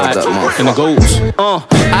detailed up, man. And it goes.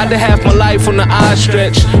 I done half my life on the eye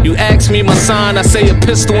stretch. You ask me my sign, I say a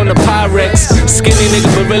pistol in the Pyrex. Skinny nigga,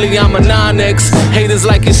 but really I'm a 9X. Haters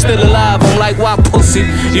like you still alive, I'm like, why pussy?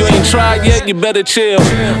 You ain't tried yet, you better chill.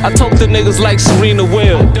 I talk to niggas like Serena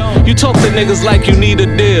Will. You talk to niggas like you need a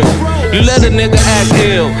deal. You let a nigga act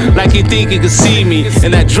ill, like he think he can see me.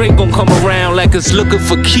 And that Drake gon' come around like it's looking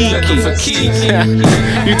for Kiki.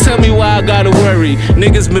 You tell me why I gotta worry.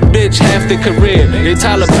 Niggas been bitch half their career, they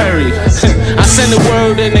Tyler Perry. I send a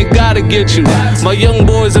word and they gotta get you. My young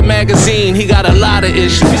boy's a magazine, he got a lot of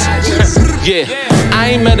issues. Yeah,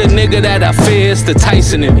 I ain't met a nigga that I fear, it's the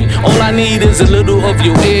Tyson in me. All I need is a little of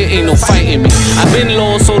your ear, ain't no fighting me. I've been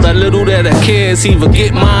lost, so that little that I care is either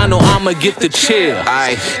get mine or I'ma get the chill.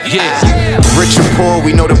 Rich or poor,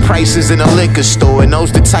 we know the prices in a liquor store, and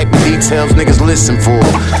those the type of details niggas listen for.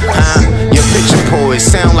 Your picture poor, it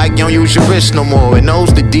sound like you don't use your wrist no more, and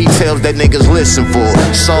those the details that niggas listen for.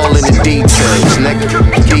 It's all in the details, nigga.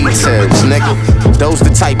 Details, nigga. Those the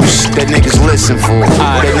type of shit that niggas listen for.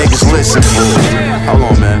 That niggas listen for. Hold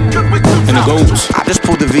on, man. And it goes. I just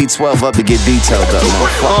pulled the V12 up to get detailed up,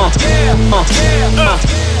 motherfucker.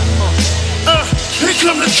 Here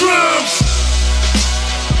come the drums.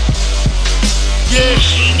 Yeah,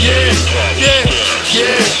 yeah, yeah,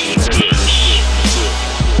 yeah.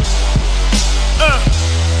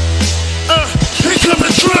 Here come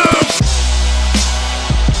the drums.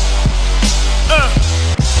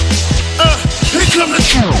 Here come the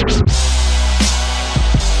drums.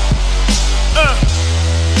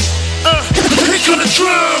 Here come the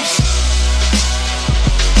drums.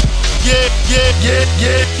 Yeah, yeah, yeah,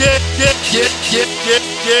 yeah, yeah, yeah, yeah, yeah, yeah,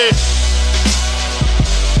 yeah.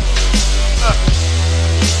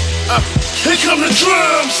 Here come the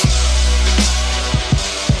drums.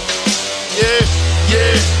 Yeah,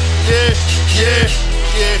 yeah, yeah, yeah,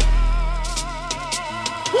 yeah.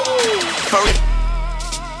 Woo! Hurry.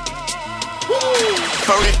 Woo!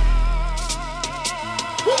 Hurry.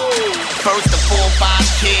 Woo! First the 4-5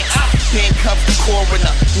 kicks, then comes the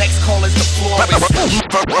coroner. Next call is the florist.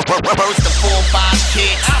 First the 4-5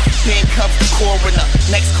 kicks, then comes the coroner.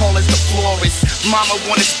 Next call is the florist. Mama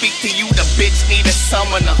wanna speak to you, the bitch need a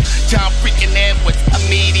summoner. John freaking Edwards, a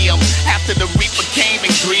medium. After the Reaper came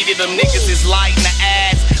and greeted them, niggas is lighting the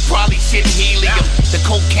ass. Probably shit helium. The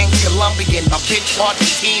cocaine's Colombian, my bitch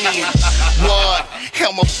Argentinian. What?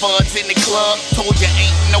 Helmet Fuds in the club. Told you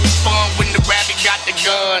ain't no fun when the rabbit got the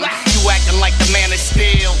gun. You acting like the man of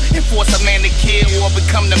steel. Enforce a man to kill or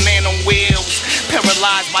become the man on wheels.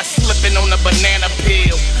 Paralyzed by slipping on a banana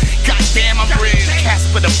peel. Goddamn, I'm real.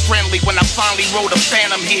 Casper the friendly when I finally wrote a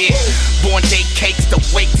phantom here. Born day cakes, the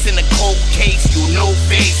wakes in a cold case. You know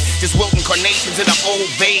face. Just wilting carnations in an old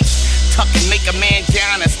vase. Tuck and make a man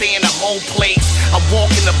down and stay in the whole place. I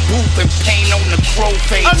walk in the booth and paint on the crow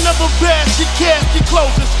face. Another basket, casket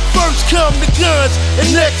closes. First come the guns,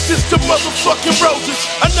 and next is the motherfucking roses.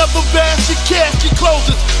 Another basket, casket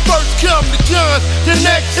closes. First come the guns, the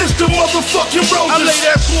next is the motherfucking roses. I lay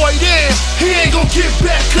that boy down, he ain't gon' get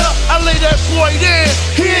back up. I lay that boy down,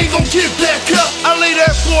 he ain't gon' get back up. I lay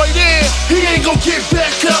that boy down, he ain't gon' get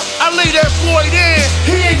back up. I lay that boy down,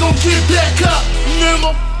 he ain't gon' get back up.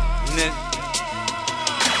 Nigga.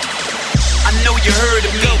 I know you heard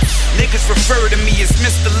of me. Niggas refer to me as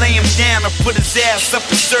Mr. Lay him down or put his ass up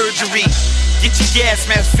in surgery. Get your gas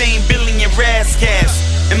mask, fame, billing your rascals.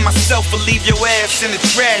 And myself will leave your ass in a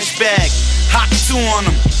trash bag. Hot 2 on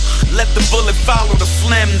them. Let the bullet follow the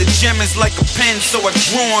phlegm. The gem is like a pen, so I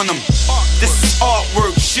drew on them. This is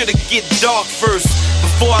artwork, shoulda get dark first.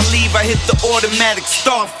 Before I leave, I hit the automatic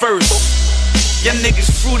start first. Y'all niggas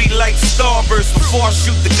fruity like Starburst. Before I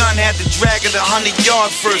shoot the gun, had to drag it 100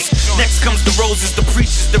 yards first. Next comes the roses, the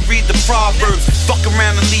preachers to read the proverbs. Fuck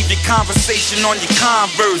around and leave your conversation on your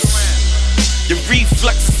Converse. Your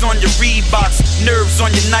reflexes on your Reeboks, nerves on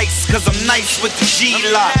your nights, cause I'm nice with the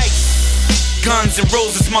G-Lock. Guns and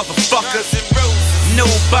roses, motherfucker.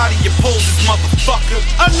 Nobody opposes, motherfucker.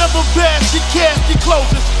 Another basket, casket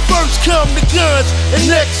closes. First come the guns, and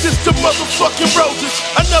next is the motherfucking roses.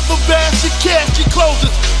 Another basket, casket closes.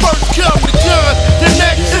 First come the guns, and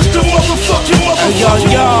next is the motherfucking Yo,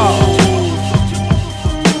 yo.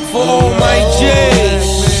 For all my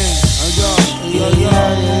J's.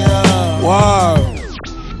 Wow.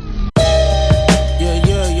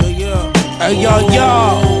 Hey, yo,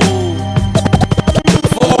 yo.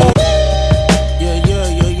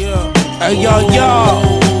 Hey, yo, yo.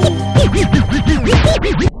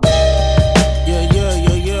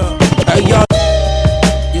 Hey, yo.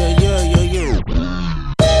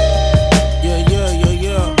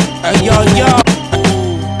 Hey, yo, yo.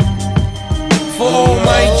 For all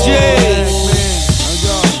my J's.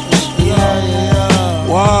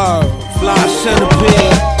 Wow. Fly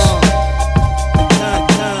centipede.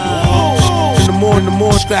 In the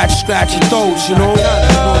morning, scratch your throats, you know.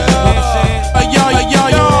 Hey, yo, yo, yo,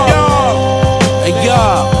 yo. Hey, yo.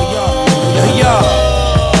 Hey, yo.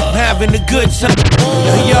 I'm having a good time.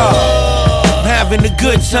 Hey, yo. I'm having a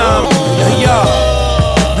good time. Hey, yo.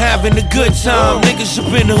 I'm having a good time. Niggas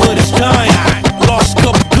up in the hood, it's time. Lost a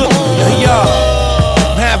couple good. Hey, yo.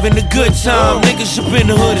 I'm having a good time. Niggas up in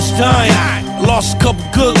the hood, it's time. Lost a couple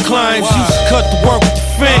good clients. Used to cut the work with the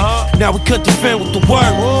fin. Now we cut the fin with the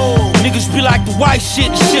work. Niggas be like the white shit,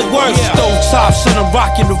 the shit worse. Stove top, son, I'm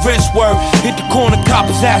rocking the wrist work. Hit the corner,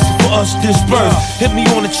 coppers asking for us disperse. Hit me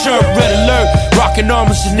on the chirp, red alert. Rocking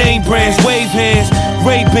armors and name brands, wave hands,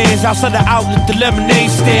 Ray-Bans. Outside the outlet, the lemonade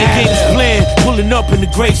stand. Games plan, pulling up in the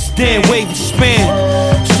great sedan, waving span.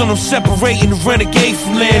 Son, I'm separating the renegade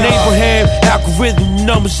from land. Abraham, algorithm,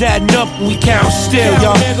 numbers adding up, and we count still,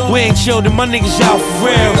 y'all. We ain't chillin', my niggas out for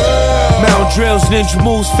real. Mountain drills, ninja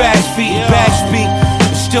moves, fast feet, and back speed.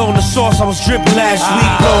 Still in the sauce, I was dripping last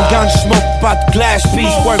week. Blowing ganja smoke about the glass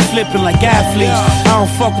piece. Work flipping like athletes. I don't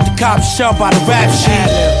fuck with the cops, shell by the rap sheet.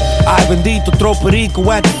 Ay bendito, troperico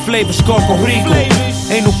at the flavor, Scorco Rico.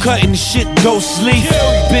 Ain't no cutting the shit, go sleep.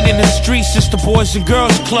 Been in the streets since the Boys and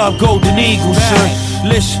Girls Club, Golden Eagles, son.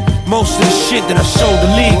 Listen, most of the shit that I showed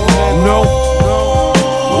illegal, you know?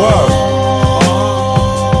 Word.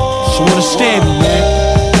 So understand me, man.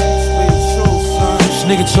 This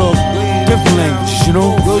nigga talk different languages, you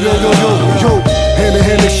know? Yo. Hand in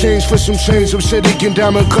hand exchange for some change. I'm shaking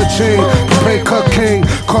diamond cut chain. Prepare cut king.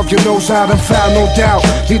 Carve your nose out, I'm foul, no doubt.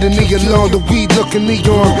 Need a nigga alone, the weed looking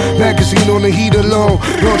neon. Magazine on the heat alone.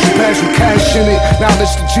 Launch your bags with cash in it. Now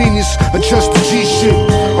that's the genius, adjust the G shit.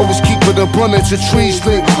 Always keep it abundance of trees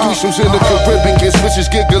lit. Threesomes in the Caribbean, get switches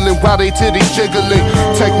giggling while they titties jiggling.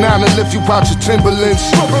 Take 9 and lift you out your Timberlands.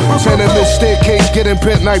 Tenement staircase getting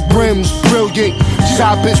bent like brims. Brilliant,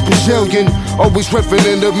 side bitch Brazilian. Always riffing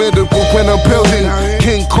in the middle when I'm building.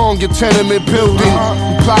 King Kong, your tenement building.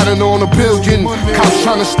 I'm plotting on a billion. Cops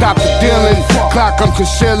trying to stop the dealing. Clock I'm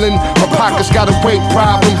concealing. My pockets got a weight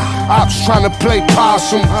problem. Ops trying to play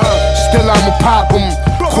possum. Still I'ma pop 'em.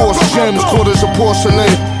 Coarse gems, quarters of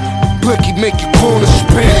porcelain. Blicky make your corner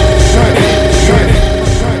spin.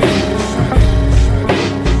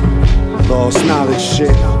 Lost knowledge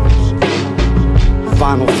shit.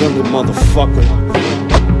 Final villain, motherfucker.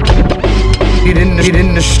 Get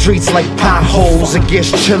in the streets like potholes. It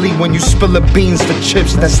gets chilly when you spill the beans for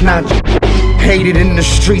chips. That's not. Hate it in the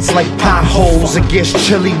streets like potholes. It gets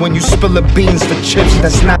chilly when you spill the beans for chips.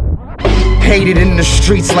 That's not. Hate it in the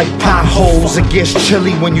streets like potholes. It gets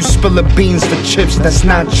chilly when you spill the beans for chips. That's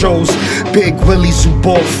not Joe's. Big willies who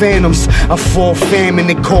bought phantoms. I fall famine,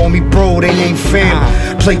 they call me bro, they ain't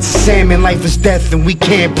fam. Plates of salmon, life is death and we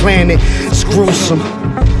can't plan it. It's gruesome.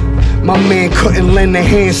 My man couldn't lend a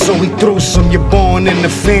hand, so he threw some. You're born in the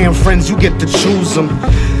fam, friends, you get to choose them.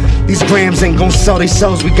 These grams ain't gon' sell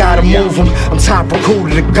themselves, we gotta move them. I'm top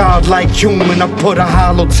recruiter, the godlike human. I put a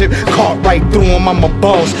hollow tip, caught right through him. I'm a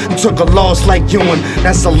boss, you took a loss like you, and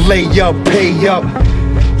that's a layup, pay up.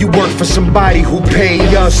 You work for somebody who pay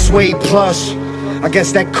us, way plus. I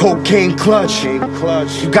guess that cocaine clutch.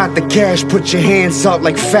 You got the cash, put your hands up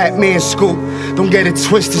like Fat Man Scoop. Don't get it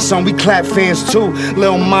twisted, son, we clap fans too.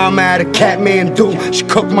 Lil' mama had a Catmandu, she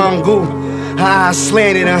cook mango. Her eyes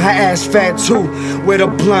slanted and her ass fat too. With a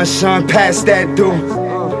blunt, son, pass that dude.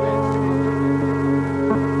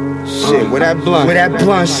 shit. With that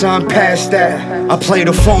blunt, son, pass that. I play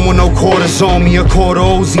the phone with no quarters on me. A quarter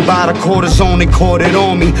Uzi by the quarters on, they caught it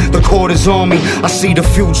on me. The court is on me. I see the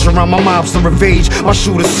future on my mobster revenge. My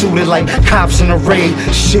shooters suited like cops in a raid.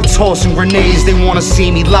 Shit tossing grenades. They wanna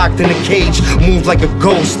see me locked in a cage. Move like a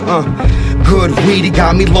ghost. Good weed, it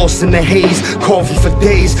got me lost in the haze. Coughing for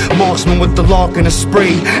days. Marksman with the lock and a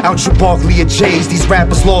spray. Out your Barkley or J's. These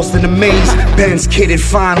rappers lost in the maze. Benz kitted,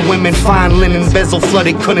 fine women, fine linen, bezel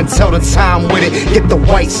flooded. Couldn't tell the time with it. Get the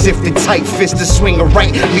white sifted, tight fisted, swing a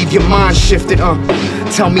right, leave your mind shifted.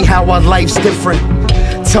 Tell me how our life's different.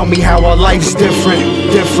 Tell me how our life's different.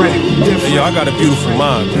 Hey, yo, I got a beautiful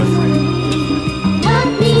mind, man.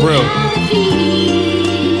 For real.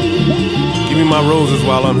 Give me my roses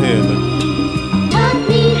while I'm here, man.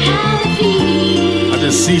 I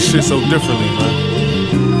just see shit so differently, man.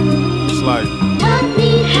 It's like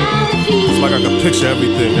I can picture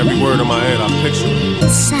everything. Every word in my head, I picture it.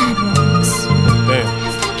 Damn.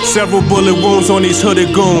 Several bullet wounds on these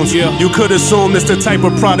hooded goons. Yeah. You could assume it's the type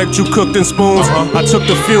of product you cooked in spoons. I took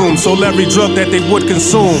the fumes, sold every drug that they would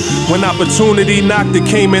consume. When opportunity knocked, it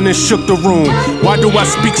came in and shook the room. Why do I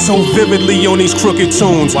speak so vividly on these crooked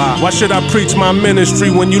tunes? Why should I preach my ministry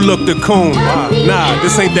when you look the coon? Nah,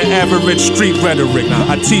 this ain't the average street rhetoric.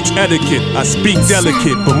 I teach etiquette, I speak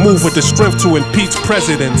delicate, but move with the strength to impeach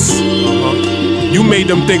presidents. You made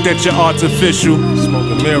them think that you're artificial.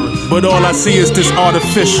 Smoking mirrors. But all I see is this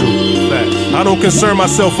artificial. I don't concern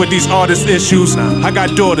myself with these artist issues. I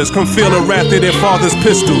got daughters, come feel the wrath of their father's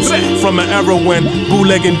pistols. From an era when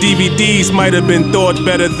bootlegging DVDs might have been thought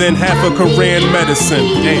better than half a Korean medicine.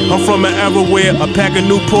 I'm from an era where a pack of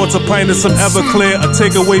Newports, a pint of some Everclear, a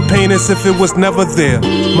takeaway pain as if it was never there.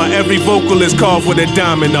 My every vocal is carved with a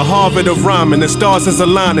diamond, the Harvard of rhyming, the stars is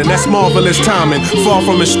aligning, that's marvelous timing. Far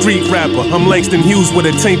from a street rapper, I'm Langston Hughes with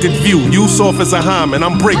a tainted view. You soft as a hymen,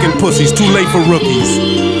 I'm breaking pussies, too late for rookies.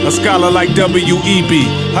 A scholar like W.E.B.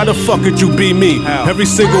 How the fuck could you be me? Every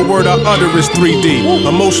single word I utter is 3D.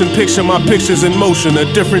 A motion picture, my picture's in motion. A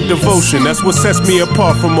different devotion, that's what sets me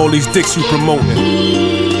apart from all these dicks you promoting.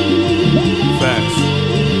 Facts.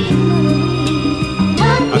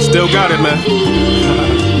 I still got it, man.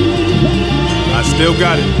 I still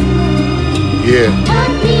got it. Yeah.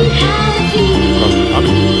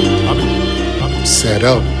 Set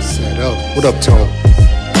up. What up, Tone?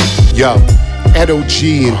 Yo. Edo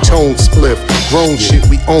G and Tone Spliff. Grown shit,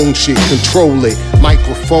 we own shit, control it.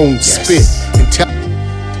 Microphone spit and tell.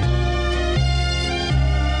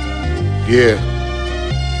 Yeah.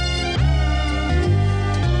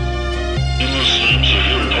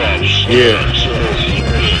 Yeah.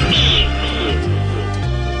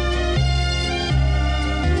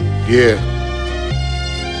 Yeah.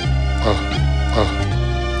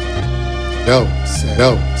 Set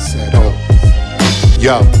up.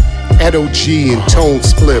 Yo. Edo G and Tone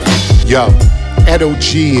Spliff. Yo. Edo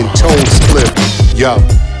G and Tone Spliff. Yo.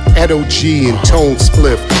 Edo G and Tone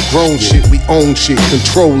Spliff. Grown shit, we own shit,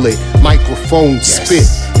 control it. Microphone spit.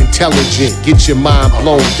 Intelligent, get your mind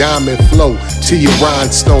blown. Diamond flow to your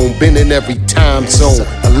rhinestone. Been in every time zone.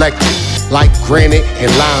 Electric, like granite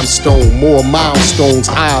and limestone. More milestones,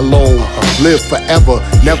 I alone. Live forever,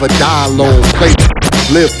 never die alone. Play.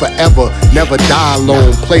 Live forever, never die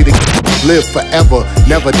alone. Play the. Live forever,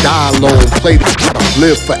 never die alone. Play the.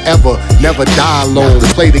 Live forever, never die alone.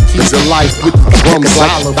 Play the keys of life with the drums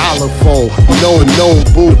like a xylophone. Known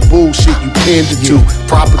bullshit you pander to.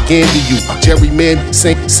 Propaganda you. Gerryman,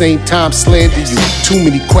 same time slander you. Too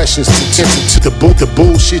many questions to answer to. The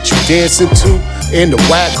bullshit you dancing to. And the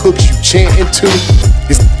whack hooks you chanting to.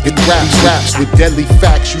 It raps with deadly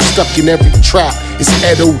facts. You stuck in every trap. It's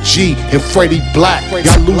Edo G and Freddie Black.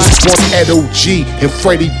 Y'all losers want Edo G and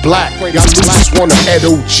Freddie Black. Y'all losers want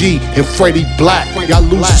Edo G and Freddie Black. Y'all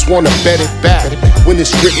losers want to bet it back. When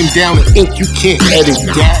it's written down in ink, you can't edit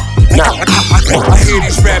that. Nah. I hear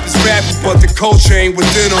these rappers rapping, but the culture ain't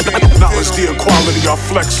within them. Knowledge the equality I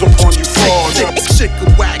flex upon you frauds. Sick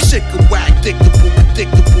of whack,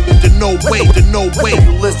 predictable. The no way. I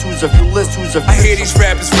hear these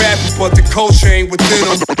rappers rapping, but the culture ain't within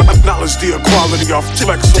them. Knowledge the equality I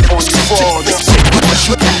flex upon you frauds.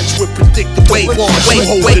 Patch with predictable.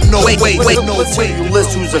 No way. You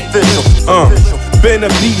list who's official. Been a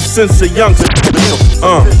beast since a youngster.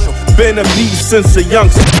 Been a beast since a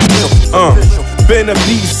youngster. Been a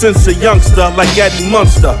beast since a youngster, like Eddie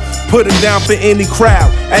Munster. Put it down for any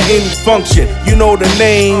crowd, at any function. You know the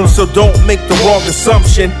name, so don't make the wrong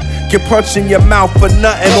assumption. Get punched in your mouth for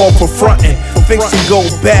nothing or for frontin'. Things can go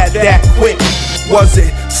bad that quick. Was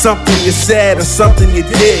it something you said or something you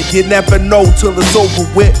did? You never know till it's over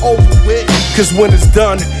with. Cause when it's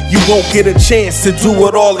done, you won't get a chance to do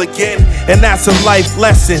it all again. And that's a life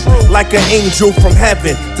lesson, like an angel from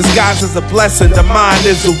heaven, disguised as a blessing. The mind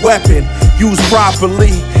is a weapon, used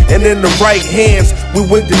properly and in the right hands. We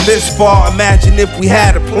went to this far, imagine if we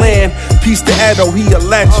had a plan. Peace to Edo, he a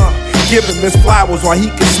legend. Give him his flowers while he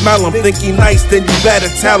can smell them. Think he nice, then you better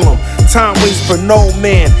tell him. Time waits for no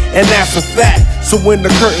man, and that's a fact. So when the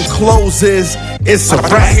curtain closes, it's a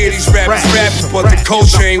wrap. I hear these rappers rapping, but the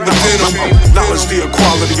culture ain't within them. Knowledge the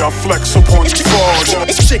equality, I flex upon you frauds.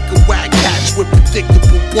 Sick of whack cats with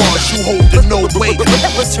predictable bars, you holding no weight.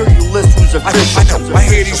 Let's hear you list who's official. I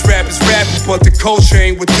hear these rappers rapping, but the culture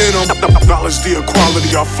ain't within them. Knowledge the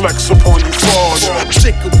equality, I flex upon you frauds.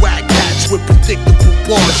 Sick of whack cats with predictable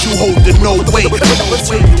bars, you holding no weight. Let's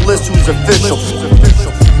hear you list who's official.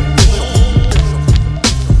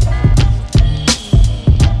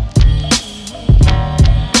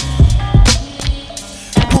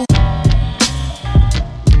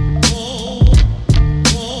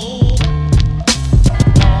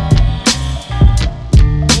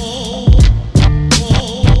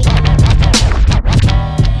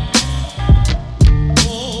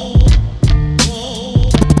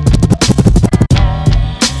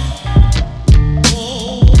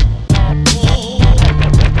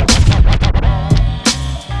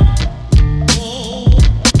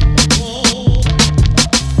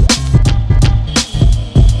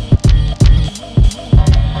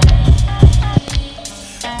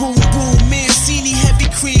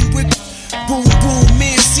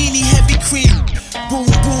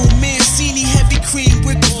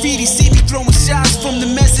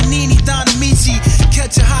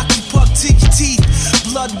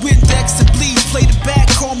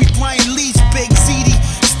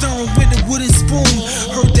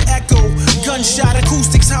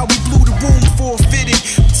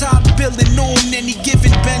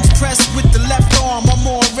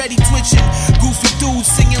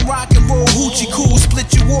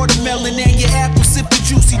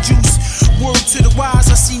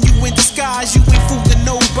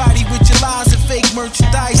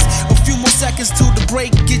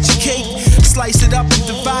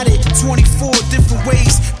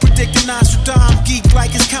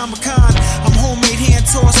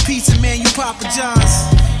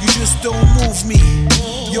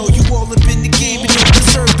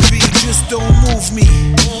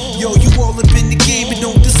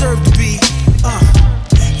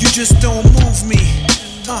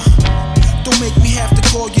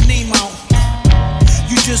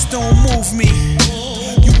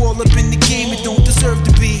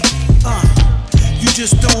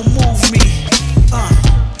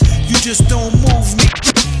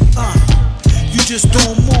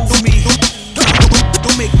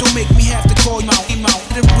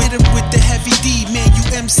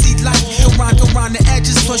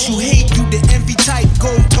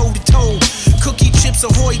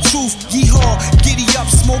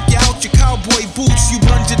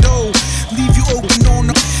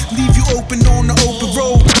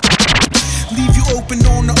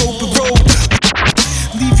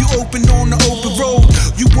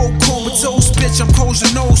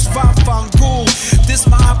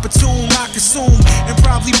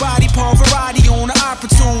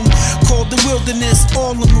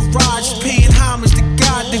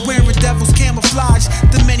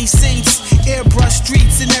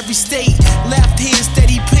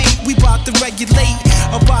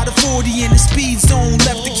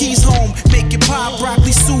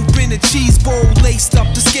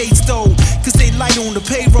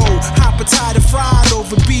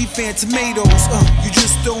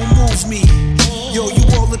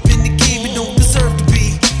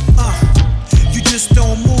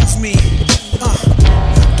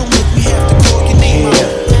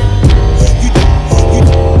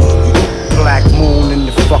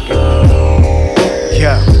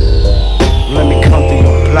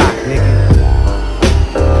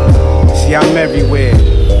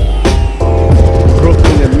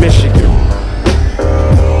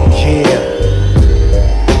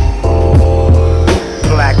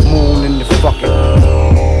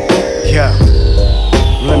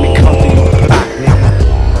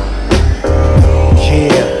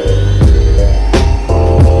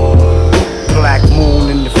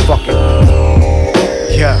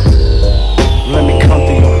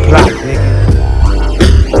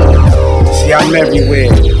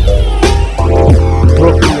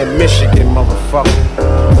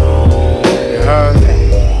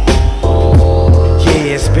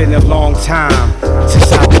 been a long time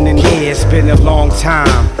since I've been in here. It's been a long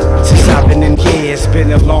time since I've been in here. It's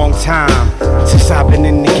been a long time since I've been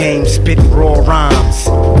in the game, spitting raw rhymes.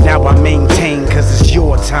 Now I maintain, cause it's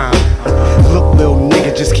your time. Look, little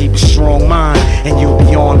nigga, just keep a strong mind, and you'll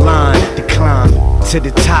be online to climb to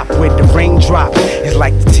the top where the raindrop is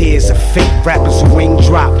like the tears of fake rappers who ain't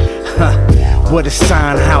drop. What a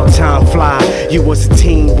sign how time fly. You was a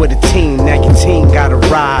team with a team, now your team gotta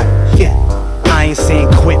ride. Yeah, I ain't saying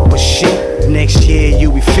quit, but shit, next year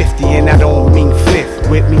you be 50 and I don't mean fifth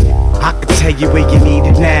with me. I can tell you where you need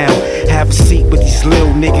it now. Have a seat with these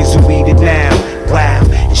little niggas who eat it now. Wow,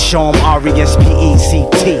 and show them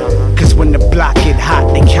R-E-S-P-E-C-T. Cause when the block get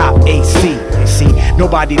hot, they cop AC. See,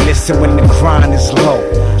 nobody listen when the grind is low.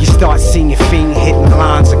 You start seeing your fiend hitting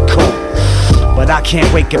lines of coke. But I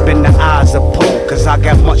can't wake up in the eyes of Poe, cause I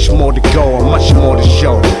got much more to go and much more to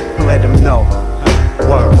show. Let them know.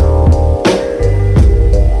 Word.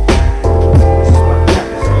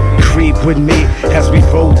 Creep with me as we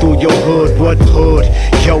roll through your hood. What hood?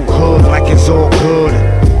 Yo hood, like it's all good.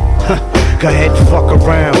 Go ahead, fuck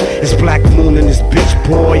around. It's Black Moon and this bitch,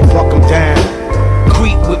 boy, fuck him down.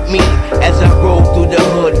 Creep with me as I roll through the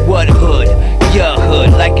hood. What hood? Your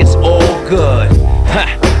hood, like it's all good.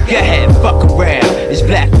 Ha, go ahead, fuck around. It's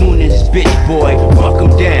Black Moon and this bitch, boy, fuck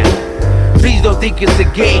him down. Please don't think it's a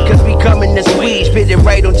game, cause we coming to squeeze. Spit it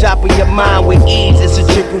right on top of your mind with ease. It's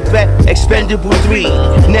a triple bet, expendable 3.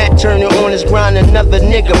 Nat Turner on his grind, another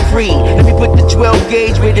nigga free. Let me put the 12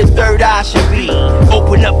 gauge where the third eye should be.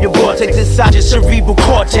 Open up your vortex inside your cerebral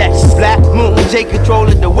cortex. Black Moon, take control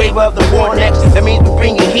of the wave of the war next. That means we're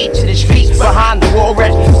bringing heat to the streets behind the wall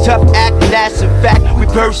rest. Tough act, and that's a fact, we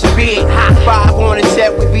persevere. High 5 on the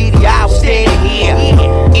set, we be the outstanding here.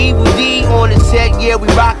 Evil D on the set, yeah, we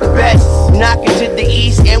rock the best. Knock it to the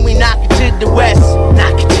east and we knock it to the west.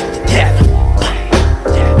 Knock it to the death.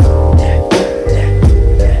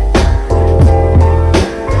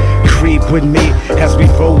 Creep with me as we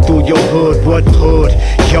roll through your hood. What hood?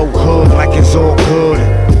 Yo hood, like it's all good.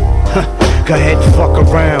 Go ahead, fuck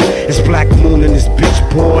around. It's Black Moon and this bitch,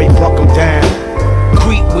 boy, fuck him down.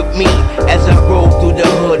 Creep with me as I roll through the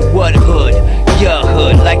hood. What hood? Your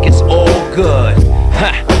hood, like it's all good.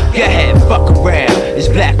 Go ahead, fuck around. It's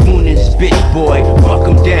Black Moon and this bitch, boy, fuck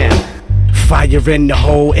him down. Fire in the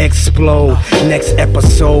hole, explode. Next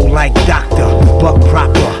episode like Doctor, Buck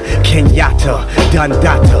Proper, Kenyatta,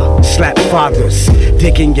 Dundata, Slap Fathers,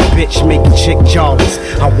 digging your bitch, making chick jawless.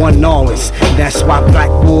 I won all this, and that's why Black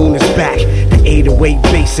Moon is back. The 808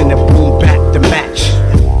 bass and the boom back to match.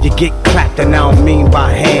 You get clapped and I don't mean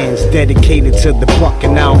by hands. Dedicated to the buck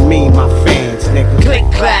and I don't mean my fans, nigga. Click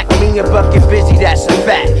clack, me and Buck get busy, that's a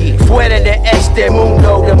fact. Fuera de este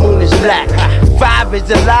mundo, the moon is black. 5 is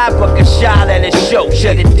alive, Buck a shot at a show.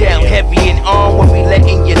 Shut it down heavy and on when we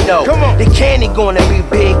letting you know. The candy gonna be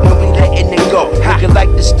big when we letting it go. Looking like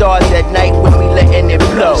the stars at night when we letting it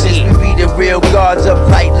blow. Since we be the real gods of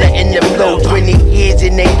light, letting it flow. 20 years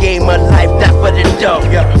in the game of life, not for the dough.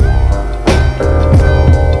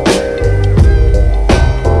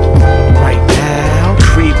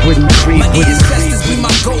 My ancestors be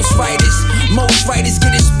my ghost fighters. Most writers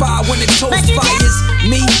get inspired when the toast fires.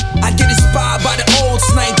 Me, I get inspired by the old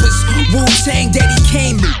snipers. Wu-Tang Daddy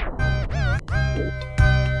came.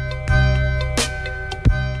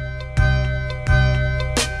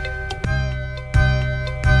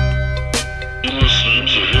 Listen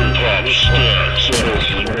to hip-hop stacks of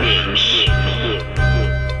the mix.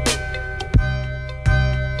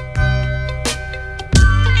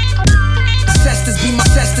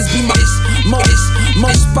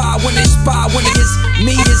 Most inspired when it is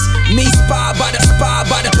me inspired by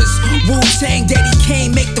the Wu-Tang Daddy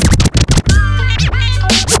came make the.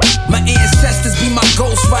 My ancestors be my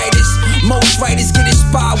ghost writers. Most writers get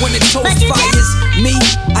inspired when the toast fires. Me,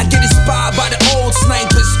 I get inspired by the old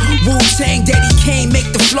snipers. Wu-Tang Daddy came make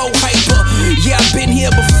the flow hyper. Yeah, I've been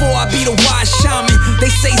here before, I be the wise shaman. They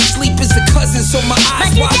say sleep is the cousin, so my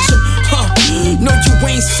eyes watch them. No, you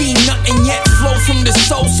ain't seen nothing yet. Flow from the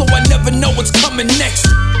soul, so I never know what's coming next.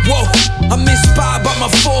 Whoa, I'm inspired by my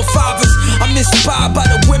forefathers. I'm inspired by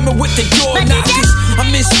the women with the door knockers. I'm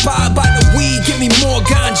inspired by the weed, give me more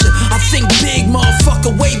ganja. I think big,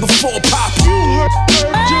 motherfucker, way before Papa. You heard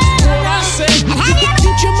just what I said.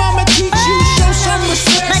 Did your mama teach you? Show some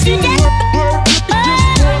respect. You heard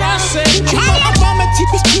just what I said. Did your mama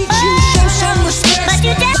teach you? Show some respect.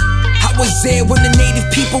 I was there when the native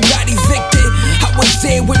people got evicted. I was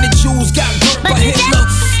there when the Jews got burnt by Hitler.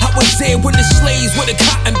 I was there when the slaves were the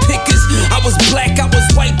cotton pickers. I was black, I was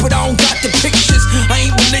white, but I don't got the pictures. I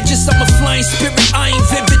ain't religious, I'm a flying spirit, I ain't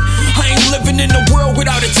vivid. I ain't living in a world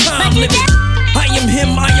without a time limit. I am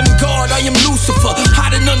him, I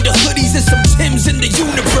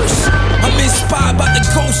inspired by the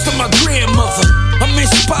ghost of my grandmother. I'm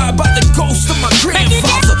inspired by the ghost of my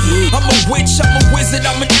grandfather. I'm a witch, I'm a wizard,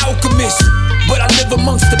 I'm an alchemist. But I live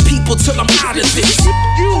amongst the people till I'm out of this.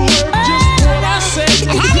 You heard just what I said.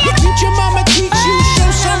 Did your mama teach you? Show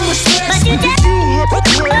some respect. You heard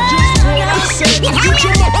just what I said. Did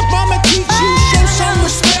your mama teach you? Show some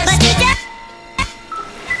respect.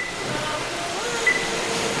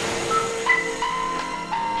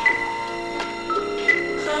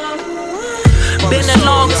 Been a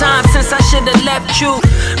long time since I should've left you.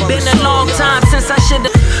 Been a long time since I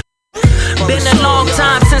should've. Been a long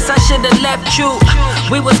time since I should've left you.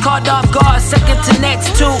 We was caught off guard, second to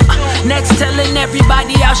next two. Next telling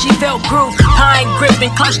everybody how she felt groove. Pine grip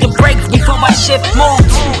and clutch the brakes before my shift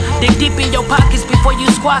moves. Dig deep in your pockets before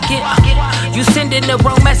you squawk it. You sending the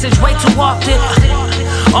wrong message way too often.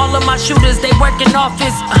 All of my shooters, they work in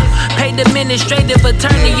office. Paid administrative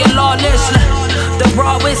attorney, you're lawless. The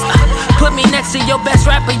rawest. Put me next to your best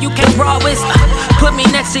rapper, you can't rawest. Put me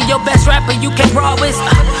next to your best rapper, you can't rawest.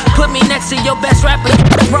 Put me next to your best rapper,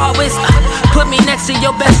 rawest. Put me next to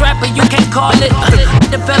your best rapper, you can't call it.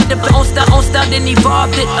 Developed on style, then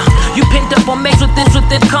evolved it. You pinned up on mates with this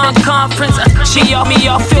conference. She off me,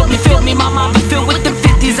 feel me, my mind be filled with them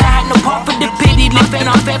 50s. I had no part for the pity, living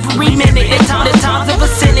off every minute. The times of a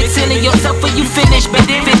cynic, sending yourself when you finish. But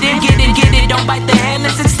if it didn't get it, don't bite the hand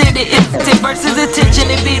that's extended. It's it versus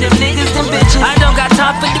attention, it be them niggas, them bitches. I don't got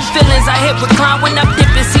time for the feelings, I hit recline when I'm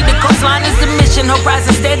dipping. See the coastline is the mission,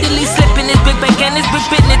 horizon steadily slipping. It's big bank and it's big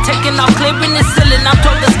business, taking off, clearing the ceiling. I'm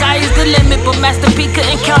told the sky is the limit, but Master P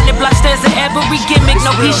couldn't count it. Block stairs at every gimmick,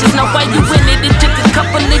 no peaches, know why you win it. It took a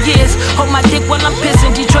couple of years, hold my dick while I'm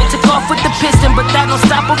pissing. Detroit took off with the piston, but that don't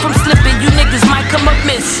stop her from slipping. You niggas might come up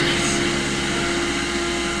miss.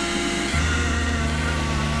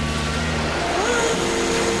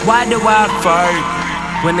 Why do I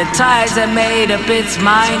fight when the ties are made up? It's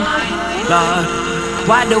mine, Lord.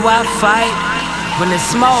 Why do I fight when the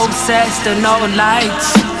smoke sets to no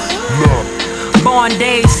lights? Born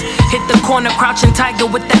days, hit the corner, crouching tiger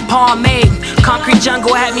with that pomade. Concrete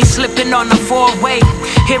jungle had me slipping on the four-way.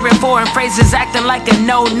 Hearing foreign phrases, acting like a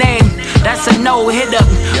no-name. That's a no-hitter.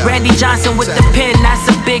 Randy Johnson with the pen, that's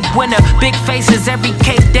a big winner. Big faces, every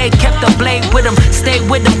cake they kept a blade with him. Stayed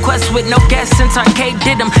with him, quest with no guests since arcade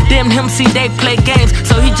did him. Dimmed him, see they play games,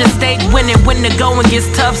 so he just stayed winning. When the going gets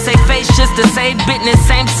tough, say face just to save business.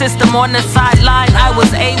 Same system on the sideline, I was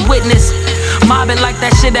a witness. Mobbing like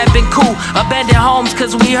that shit had been cool. Abandoned homes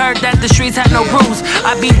cause we heard that the streets had no rules.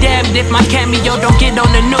 I'd be damned if my cameo don't get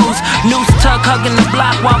on the news. Noose tuck hugging the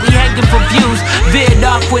block while we hanging for views. Veered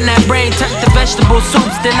off when that brain turned to vegetable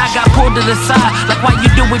soups. Then I got pulled to the side like why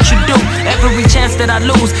you do what you do. Every chance that I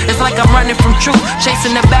lose, it's like I'm running from truth.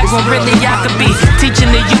 Chasing the back when really I could be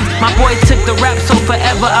teaching the youth. My boy took the rap so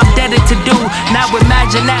forever I'm dead to do. Now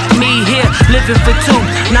imagine that, me here living for two.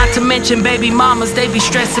 Not to mention baby mamas, they be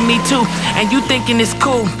stressing me too. And you thinking it's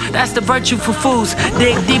cool, that's the virtue for fools.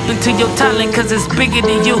 Dig deep into your talent cause it's bigger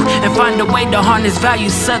than you. And find a way to harness value,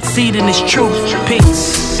 succeed in its truth.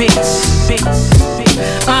 Peace, peace, peace,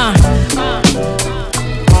 peace.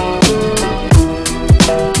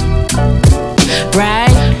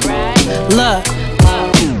 Right? Look.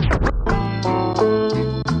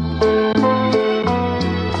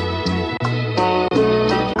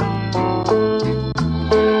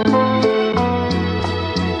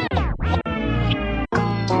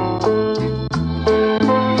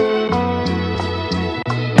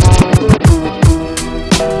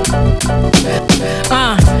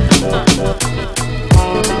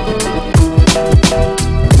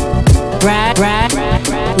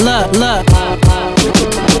 Look.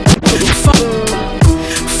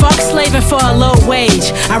 Fuck slaving for a low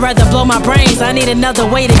wage. I'd rather blow my brains, I need another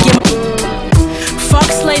way to get Fuck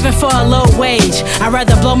slaving for a low wage. I'd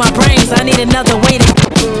rather blow my brains, I need another way to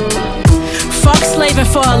Fuck slaving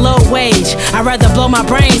for a low wage. I'd rather blow my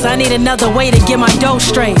brains, I need another way to get my dough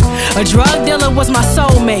straight. A drug dealer was my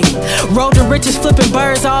soulmate. Road to riches flipping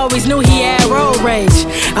birds, I always knew he had road rage.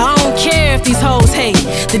 I don't care if these hoes hate.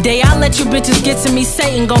 The day I let you bitches get to me,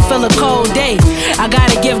 Satan gon' feel a cold day. I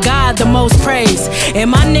gotta give God the most praise.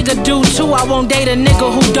 And my nigga do too, I won't date a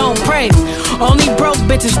nigga who don't pray. Only broke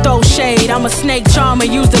bitches throw shade. I'm a snake charmer,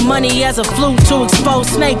 use the money as a flute to expose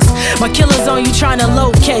snakes. My killers on you tryna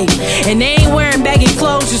locate. And they ain't wearing baggy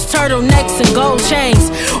clothes, just turtlenecks and gold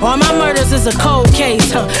chains. All my murders is a cold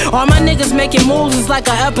case, All my niggas making moves is like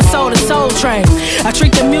an episode of Soul Train. I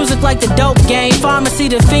treat the music like the dope game. Pharmacy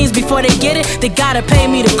the fiends, before they get it, they gotta pay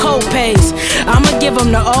me the co-pays. I'ma give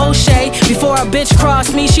them the old shade. Before a bitch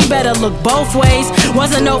cross me, she better look both ways.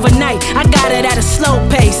 Wasn't overnight, I got it at a slow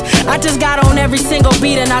pace. I just got on every single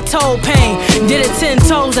beat and I told pain. Did it 10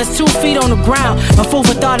 toes, that's 2 feet on the ground. My food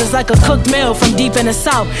for thought is like a cooked meal from deep in the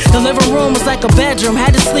south. The living room was like a bedroom,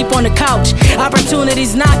 had to sleep on the couch.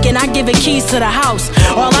 Opportunities knocking, I give it keys to the house.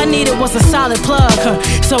 All I needed was a solid plug,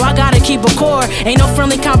 so I gotta keep a core. Ain't no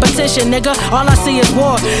friendly competition, nigga, all I see is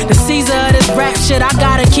war. The Caesar of this rap shit, I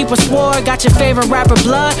gotta keep a sword. Got your favorite rapper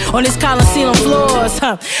blood on this Coliseum floors,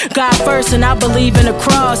 God first and I believe in the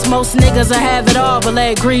cross. Most niggas will have it all, but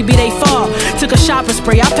let greed be they fall. Took a shopping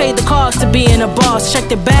spree, I paid the cost to being a boss. Checked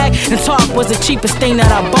the bag and talk was the cheapest thing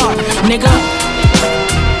that I bought, nigga.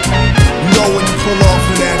 You know when you pull off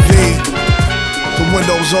in that V, the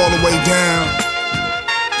windows all the way down.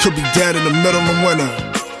 Could be dead in the middle of winter.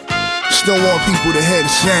 Still want people to hear the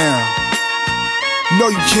sound. You know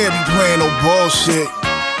you can't be playing no bullshit.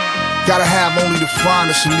 Gotta have only the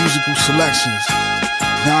finest in musical selections.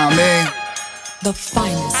 Know what I mean? The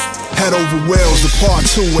finest. Head over wheels, the part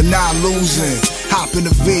 2 and not losing. Hop in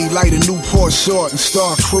the V, light a Newport short and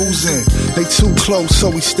start cruising. They too close, so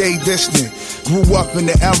we stay distant. Grew up in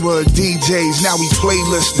the era of DJs, now we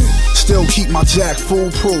playlisting. Still keep my jack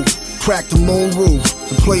foolproof. Crack the moon roof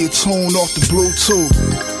and play a tune off the Bluetooth.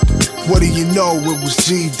 What do you know, it was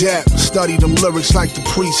G-Dep. Study them lyrics like the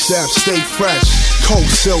precepts, stay fresh. Coat,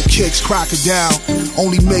 silk kicks, crocodile.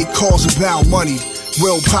 Only make calls about money.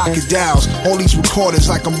 Real pocket dials, all these recorders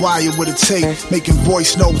like I'm wired with a tape. Making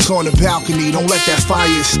voice notes on the balcony, don't let that fire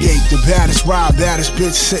escape. The baddest ride, baddest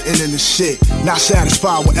bitch sitting in the shit. Not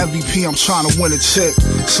satisfied with MVP, I'm trying to win a chip.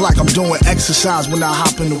 It's like I'm doing exercise when I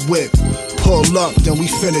hop in the whip. Pull up, then we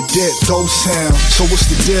finna dip, ghost town. So what's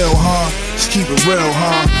the deal, huh? Let's keep it real,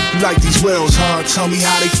 huh? You like these wheels, huh? Tell me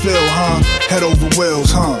how they feel, huh? Head over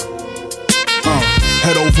wheels, huh?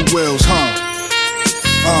 Head over wheels, huh?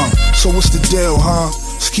 So what's the deal, huh?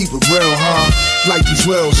 Let's keep it real, huh? Like these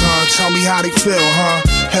wheels, huh? Tell me how they feel, huh?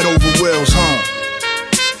 Head over wheels,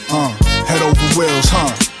 huh? Head over wheels, huh?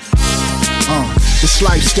 This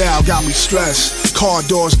lifestyle got me stressed. Car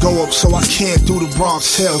doors go up so I can't do the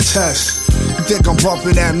Bronx tail test. You think I'm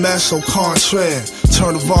bumping that mess? Au contraire.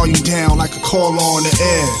 Turn the volume down like a caller on the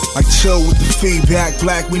air. Like chill with the feedback,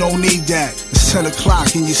 black, we don't need that. It's 10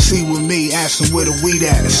 o'clock and you see with me, asking where the weed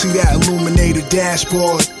at. See that illuminated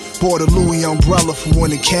dashboard? Bought a Louis umbrella for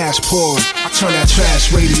when the cash poured. I turn that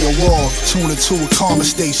trash radio off, tune it to a calmer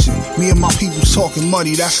station. Me and my people talking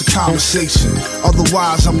money, that's a conversation.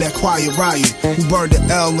 Otherwise, I'm that quiet riot who burned the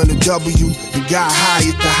L and the W and got high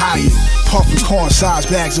at the Hyatt. Puffin' corn, size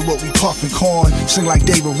bags of what we puffin' corn. Sing like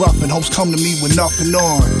David Ruffin, hopes come to me with nothing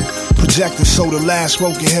on. Projecting so the last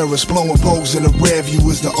row can hear us. Blowing bows in the rear view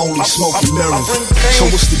is the only smoking mirrors. So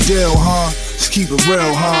what's the deal, huh? Let's keep it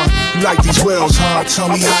real, huh? You like these wheels, huh? Tell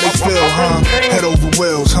me how they feel, huh? Head over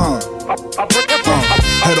wheels, huh?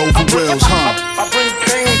 Head over wheels, huh?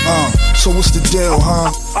 So what's the deal, huh?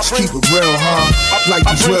 Let's keep it real, huh? Like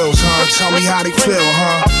these wheels, huh? Tell me how they feel,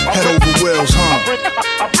 huh? Head over wheels, huh?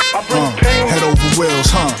 Head over wheels,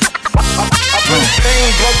 huh?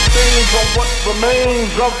 Bloodstains on what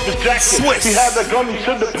remains of the jacket. Swiss. He had the gun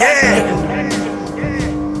to the pack.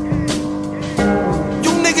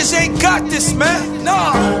 You niggas ain't got this, man.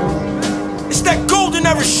 Nah. It's that golden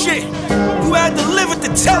era shit. You had to live it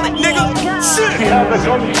to tell it, nigga. Shit. He had the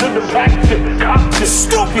gun to the back, cocked it.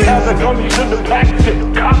 Stupid. He had the gun to the back,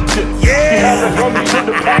 cocked it. Yeah. He had the gun to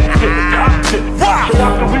the back, cocked it. Wow. So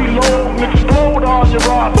I can reload and explode on your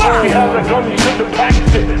ass. He had the gun to the back,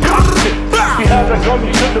 cocked it. He had the gun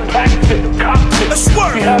to the back, cocked it. Let's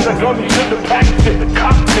work. He had the gun to the back,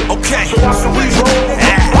 cocked it. Okay. So I can reload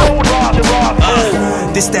and explode on your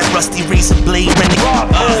ass. This that rusty razor blade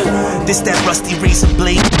renegade. This that rusty razor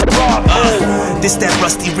blade. This that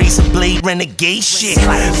rusty razor blade renegade shit.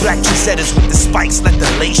 Black Trezettas with the spikes, let the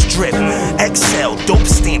lace drip. XL, dope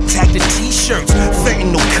stamp, tag the t-shirts.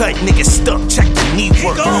 Fentanyl cut, niggas stuck, check the knee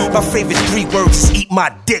work. My favorite 3 words is eat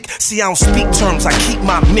my dick. See, I don't speak terms, I keep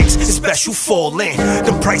my mix. It's special fall in.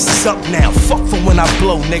 The price is up now, fuck for when I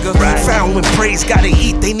blow, nigga. Found when praise gotta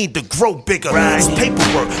eat, they need to grow bigger. It's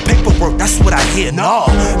paperwork, that's what I hear. Nah,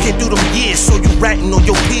 can't do them years, so you ratting on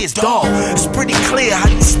your peers, dawg. It's pretty clear how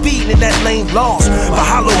you speeding in that lane lost. But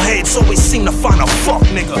hollow heads always seem to find a fuck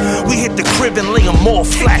nigga. We hit the crib and lay him more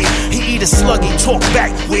flat. He eat a slug, he talk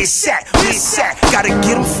back. Where's that? Gotta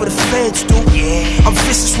get him for the feds, dude. Yeah. I'm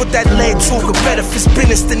vicious with that lead too. Could bet if it's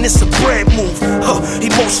business, then it's a bread move.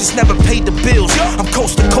 Emotions never paid the bills. I'm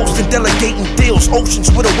coast to coast those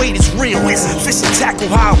oceans where the weight is real. Fish and tackle,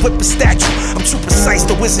 how I whip a statue. I'm too precise,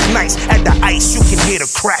 the wizard nice. At the ice, you can hear the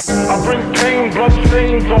crack. I bring pain, blood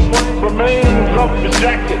stains on what remains of the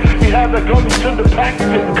jacket. He had a gun to the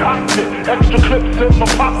packet, cocked it, extra clips in my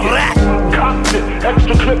pocket. Cocked it,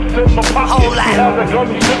 extra clips in my pocket. He had a gun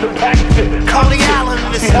to the packet, cocked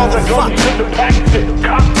it. He had a gun to the packet,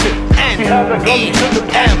 cocked it. He had a gun to the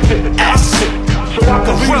packet, cocked it. So I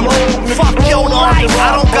can reload, fuck your life.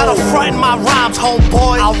 I don't gotta front in my rhymes,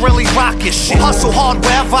 homeboy. I'll really rock your shit. Hustle hard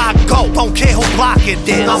wherever I go. Don't care who block it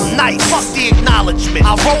is. I'm nice, fuck the acknowledgement.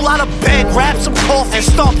 I roll out of bed, grab some coffee, and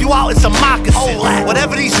stomp you out in some moccasins.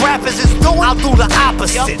 Whatever these rappers is doing, I'll do the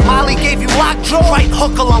opposite. Molly gave you lockjaw, right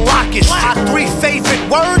hook will unlock your shit. My 3 favorite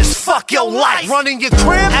words is fuck your life. Running your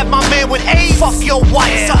crib, have my man with AIDS. Fuck your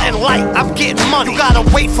wife, something light. I'm getting money. You gotta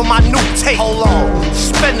wait for my new tape. Hold on,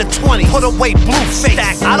 spend the 20, put away blue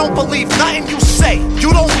face. I don't believe nothing you say.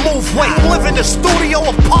 You don't move weight. Live in the studio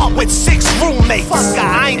apart with 6 roommates. Fuck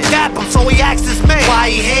guy, I ain't dap him, so he asked his man why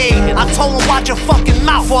he hating. I told him watch your fucking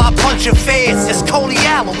mouth before I punch your face. It's Coney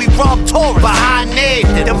Allen, we rob tourists behind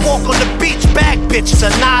Nathan. Then walk on the beach, back bitches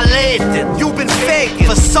annihilated. You've been faking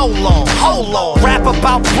for so long. Hold on, rap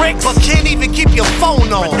about bricks, but can't even keep your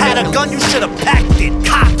phone on. Had a gun, you should've packed it,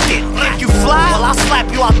 cocked it. Think you fly? Well, I'll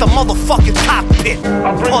slap you out the motherfucking cockpit.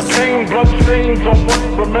 I bring pain, blood stains on what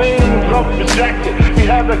remains of the jacket. He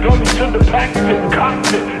had a gun to the packet,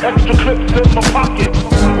 cocked it, extra clips in my pocket.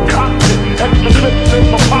 Cocked it, extra clips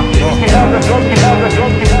in my pocket. He had a gun, he had a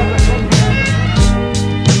gun, he had a gun.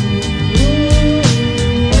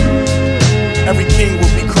 Every king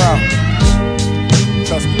will be crowned.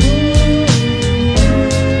 Trust me.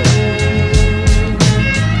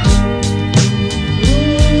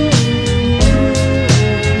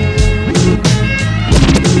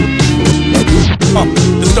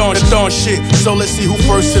 This throwing shit, so let's see who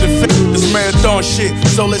first to the finish. This marathon shit,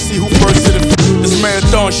 so let's see who first to the finish. This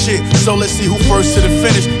marathon shit, so let's see who first to the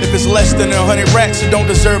finish. If it's less than 100 racks, it don't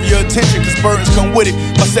deserve your attention, cause burdens come with it.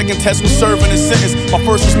 My second test was serving a sentence. My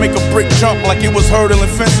first was make a brick jump like it was hurdling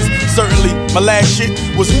fences. Certainly, my last shit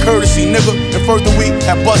was a courtesy, nigga. And further, we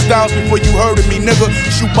had bust downs before you heard of me, nigga.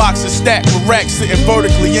 Shoe boxes stacked with racks sitting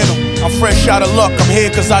vertically in them. I'm fresh out of luck, I'm here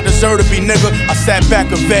cause I deserve to be, nigga. I sat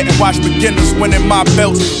back a vet and watched beginners winning my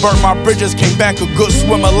belts. Burnt my bridges, came back a good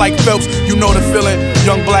swimmer like Phelps. You know the feeling,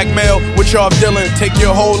 young black male, what y'all dealing. Take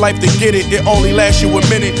your whole life to get it, it only lasts you a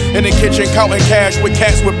minute. In the kitchen counting cash with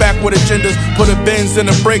cats with backward agendas. Put a Benz in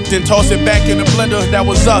a break, then toss it back in the blender, that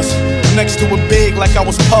was us. Next to it big like I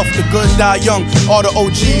was Puff, the good die young. All the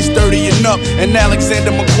OGs 30 and up, and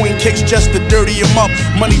Alexander McQueen kicks just to dirty him up.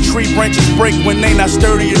 Money tree branches break when they not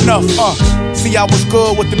sturdy enough. See, I was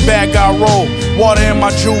good with the bad guy roll. Water in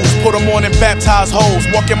my jewels, put them on and baptize hoes.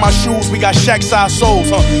 Walk in my shoes, we got shack size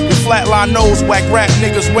souls. We flatline nose, whack rap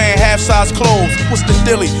niggas wearing half size clothes. What's the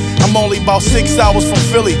dilly? I'm only about 6 hours from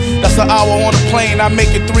Philly. That's an hour on a plane, I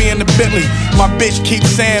make it 3 in the Bentley. My bitch keeps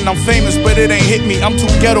saying I'm famous, but it ain't hit me. I'm too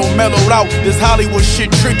ghetto, mellowed out, this Hollywood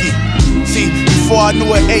shit tricky. See, before I knew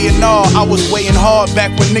an A&R, I was waiting hard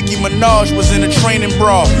back when Nicki Minaj was in a training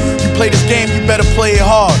bra. You play this game, you better play it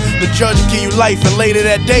hard. The judge give you life, and later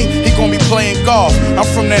that day, he gon' be playing golf. I'm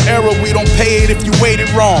from that era, we don't pay it if you waited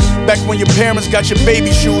wrong. Back when your parents got your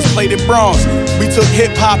baby shoes plated bronze. We took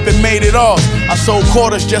hip-hop and made it off. I sold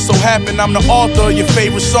quarters, just so happened I'm the author of your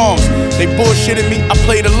favorite songs. They bullshitted me, I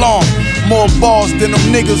played along. More balls than them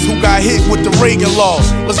niggas who got hit with the Reagan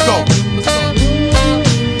laws. Let's go.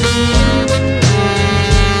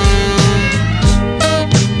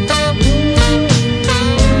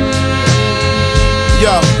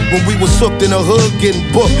 Yo, when we was hooked in the hood, getting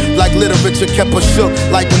booked like literature kept us shook.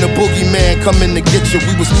 Like when the boogeyman come in to get you,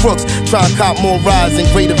 we was crooks. Try to cop more rides and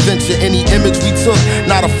great adventure. Any image we took,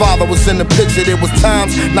 not a father was in the picture. There was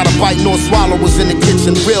times, not a bite nor swallow was in the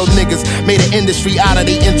kitchen. Real niggas made an industry out of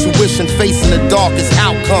their intuition, facing the darkest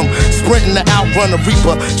outcome, sprinting to outrun the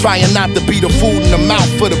reaper, trying not to be the food in the mouth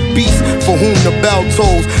for the beast for whom the bell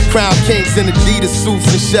tolls. Crown kings in Adidas suits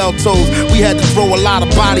and shell toes. We had to throw a lot of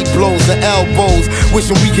body blows and elbows,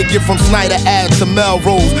 wishing we could get from Snyder Ave to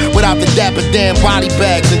Melrose without the dapper damn body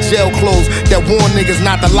bags and jail clothes that warn niggas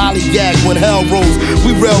not to lollygag when hell rose.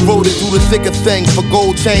 We railroaded through the thick of things for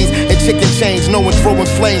gold chains and chicken chains, knowing throwing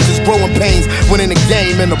flames is growing pains. When in the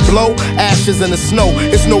game, in the blow, ashes in the snow,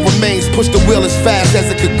 it's no remains. Push the wheel as fast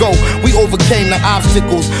as it could go. We overcame the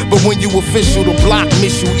obstacles, but when you official, the block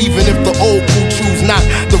miss you. Even if the old crew choose not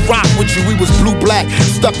to rock with you, we was blue black back,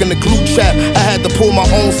 stuck in the glue trap. I had to pull my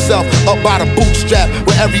own self up by the bootstrap,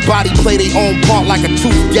 where everybody play their own part like a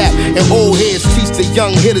tooth gap. And old heads teach the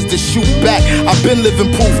young hitters to shoot back. I've been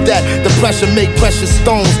living proof that the pressure make precious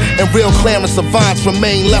stones, and real clamor savants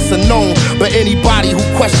remain lesser known. But anybody who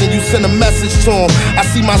question you, send a message to him. I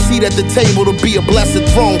see my seat at the table to be a blessed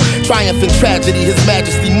throne. Triumph in tragedy, his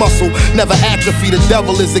majesty muscle never atrophy. The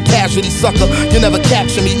devil is a casualty sucker. You never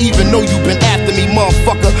capture me, even though you've been after me,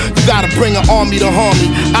 motherfucker. You gotta bring an army to harm me.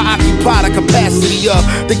 I occupy the capacity of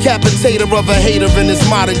decapitator of a hater in this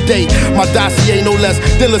modern day. My dossier no less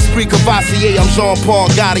than l'esprit Cavassier. I'm Jean-Paul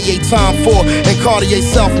Gaultier, Tom Ford and Cartier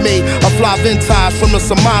self-made. A fly vintage from the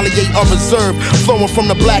sommelier of reserve, flowing from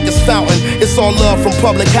the blackest fountain. It's all love from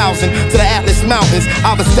public housing to the Atlas Mountains.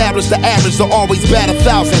 I've established the average to always bat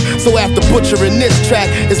 1,000. So after butchering this track,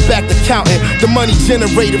 it's back to counting the money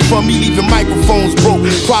generated from me leaving microphones broke.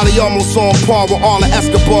 Probably almost on par with all of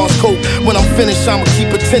Escobar's coke. When I'm finished, I'ma keep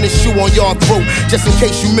a tennis shoe on your throat, just in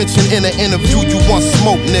case you mention in an interview you want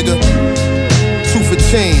smoke, nigga. 2 for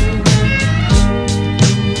 10.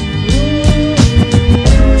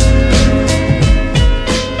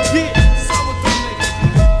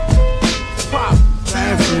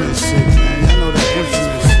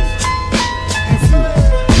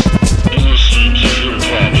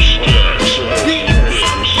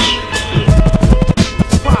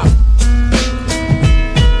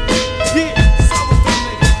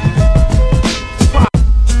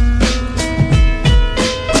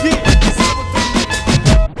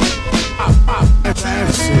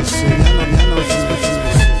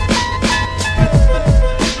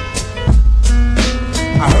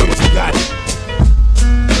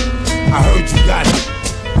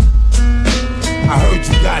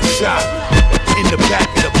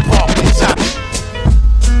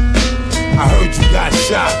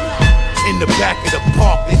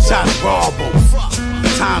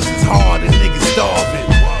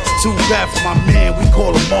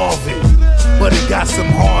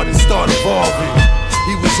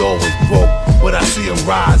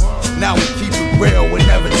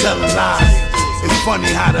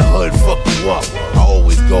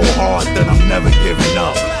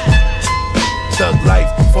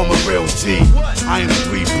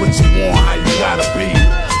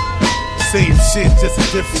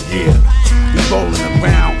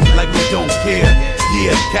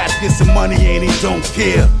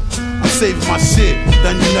 Saving my shit,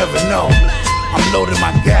 then you never know. I'm loading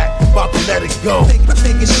my gat, about to let it go.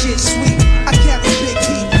 Thinking shit sweet, I carry big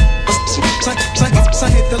heat. I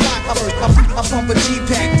hit the lock, I pump a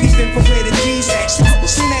G-pack, peeping from where the D's at.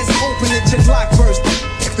 Soon as I open it, your Glock burst.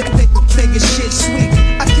 Thinking shit sweet,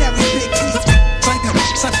 I carry big heat.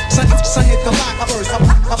 I hit the lock,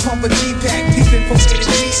 I pump a G-pack, peeping from where the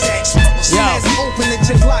D's at. Soon as I open it,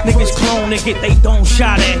 your Glock burst. Niggas clone and get they dome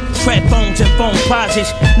shot at. Trap phones and phone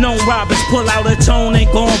projects. Known robbers pull out a tone and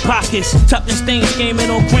go in pockets. Tucking stains, scheming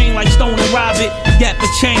on green like Stone and Robert. Gap a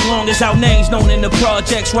chain long as our names known in the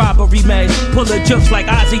projects. Robbery mags. Pull a jokes like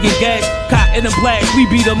Ozzy and Gas. Caught in the blast. We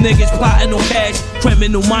beat them niggas plotting on cash.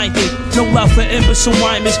 Criminal minded. No love for imbecile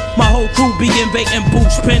rhymers. My whole crew be invading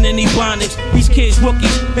boots, penning these bonnets. These kids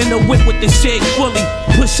rookies in the whip with the sig fully.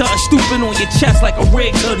 Put something stupid on your chest like a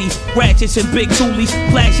Riggs hoodie. Ratchets and big toolies.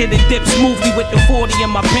 Flash it and dip smoothly with the 40 in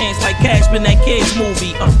my pants like Casper in that kids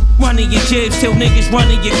movie. Running your jibs till niggas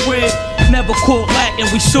running your crib. Never caught Latin,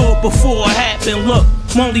 we saw it before it happened. Look,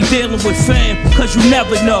 I'm only dealing with fam, cause you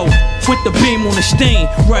never know. With the beam on the stain,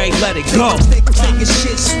 right, let it go. Thinking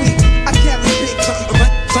shit sweet, I carry big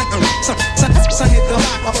I hit the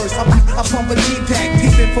lock first, I pump a G-pack,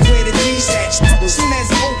 peeping from where the D's at. Soon as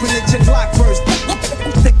I open it, your Glock burst.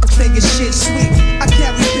 Thinking shit sweet, I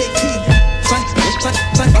carry big heat.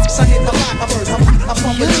 I hit the lock first, I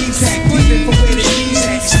pump a G-pack, peeping from where the D's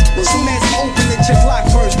at. Soon as I open it, your Glock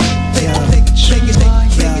burst.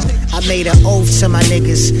 I made an oath to my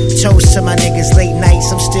niggas, toast to my niggas. Late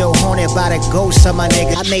nights, I'm still haunted by the ghosts of my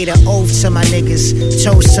niggas. I made an oath to my niggas,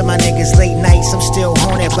 toast to my niggas. Late nights, I'm still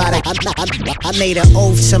haunted by the. I made an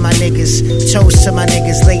oath to my niggas, toast to my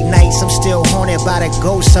niggas. Late nights, I'm still haunted by the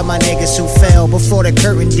ghosts of my niggas who fell before the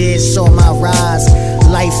curtain did. Saw my rise,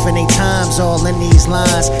 life and they times all in these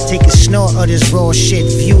lines. Take a snort of this raw shit.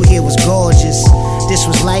 View here was gorgeous. This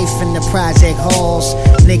was life in the project halls.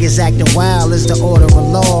 Niggas acting wild as the order of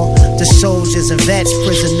law. The soldiers and vets,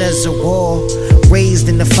 prisoners of war. Raised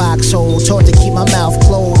in the foxhole, taught to keep my mouth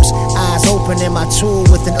closed. Eyes open in my tool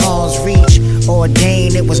within arm's reach.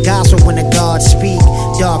 Ordained, it was gospel when the gods speak.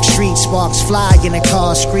 Dark streets, sparks fly in the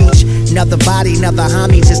car screech. Another body, another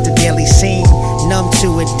homie, just a daily scene. Numb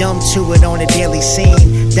to it, dumb to it on the daily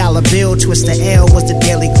scene. Dollar bill, twist the L was the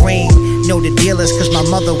daily green. Know the dealers, cause my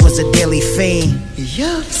mother was a daily fiend.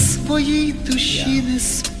 Я в своїй душі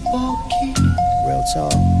неспокій. Real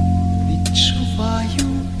talk. Відчуваю.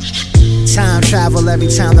 Time travel every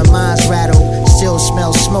time the minds rattle. Still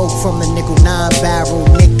smell smoke from the nickel 9-barrel.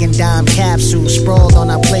 Nick and dime capsules sprawled on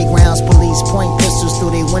our playgrounds. Police point pistols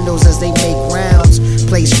through their windows as they make rounds.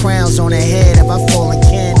 Place crowns on their head if I fall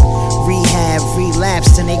kin. Rehab,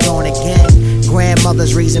 relapsed, and they gone again.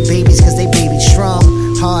 Grandmothers raising babies cause they baby strum.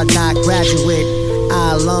 Hard knock graduate,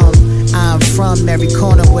 I alum. I'm from every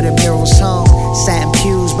corner where the murals hung. Sat in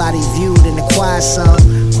pews, body viewed in the quiet sun.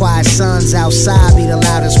 Quiet sons outside be the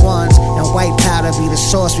loudest ones. And white powder be the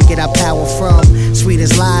source we get our power from.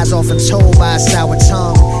 Sweetest lies often told by a sour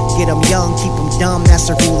tongue. Get them young, keep them dumb, that's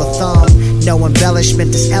the rule of thumb. No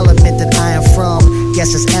embellishment, this element that I am from.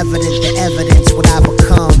 Guess it's evident, the evidence what I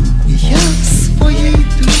become. Я в своїй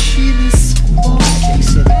душі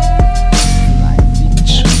неспокій.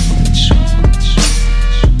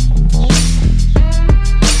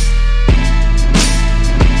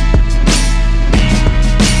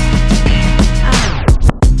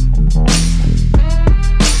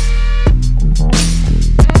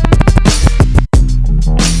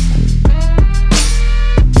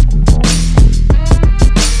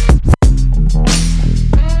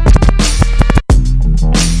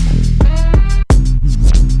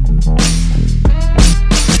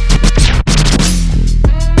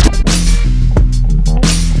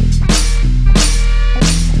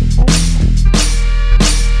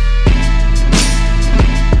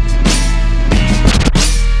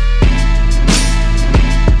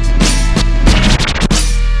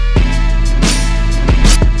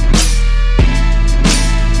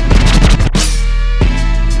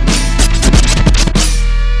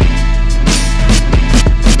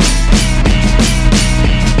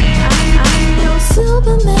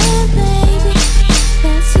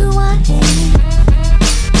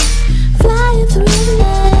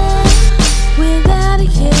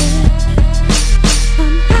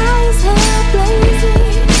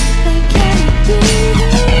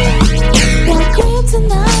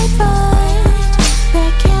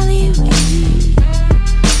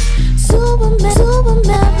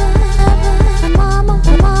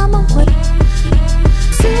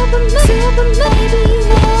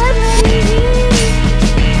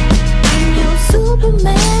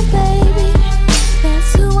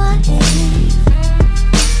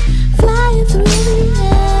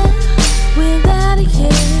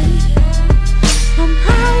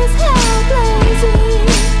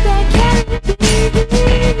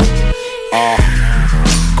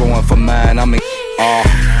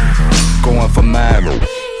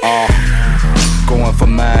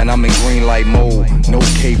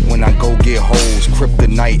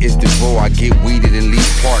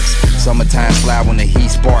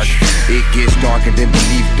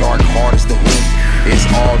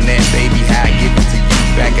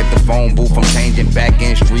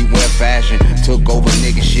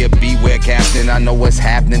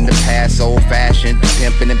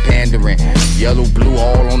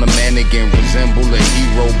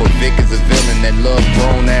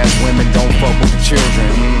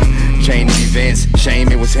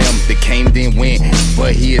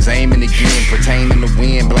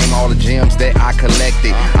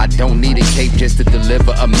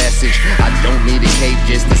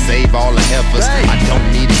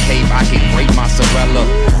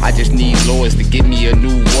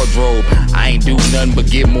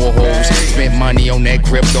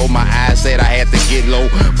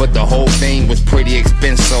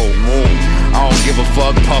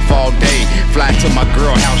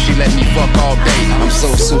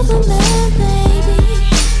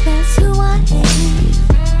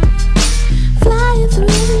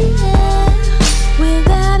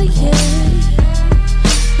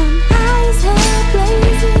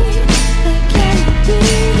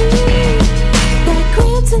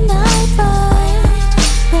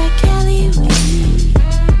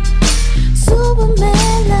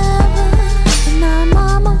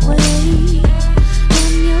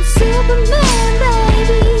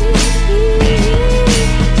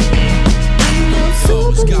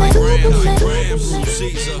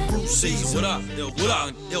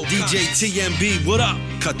 TMB, what up?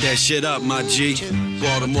 Cut that shit up, my G.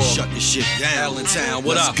 Baltimore, shut this shit down. Allentown,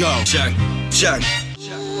 what up? Let's go. Check.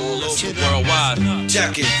 All Worldwide.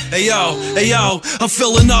 Check it. Hey yo, I'm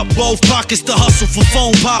filling up both pockets to hustle for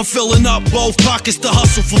phone pop. I'm filling up both pockets to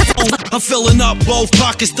hustle for phone. I'm filling up both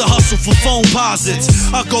pockets to hustle for phone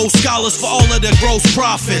posits. I go scholars for all of their gross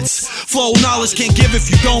profits. Flow knowledge can't give if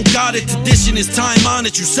you don't got it. Tradition is time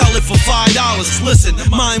honored, you sell it for $5. Listen,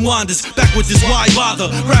 mind wanders, back with this why bother.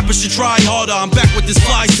 Rappers should try harder, I'm back with this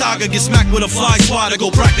fly saga. Get smacked with a fly swatter,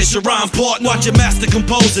 go practice your rhyme part. Watch your master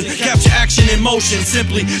composing, capture action in motion.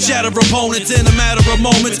 Simply shatter opponents in a matter of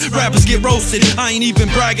moments. Rappers get roasted, I ain't even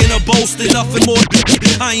bragging or boasting. Nothing more,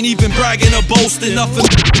 I ain't even bragging or boasting. Nothing,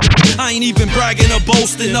 I ain't even bragging or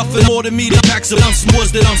boasting. Nothing more than me, the packs of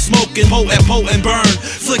s'mores that I'm smoking. Potent burn,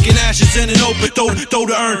 flicking ashes in an open, throw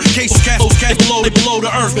the urn. Case below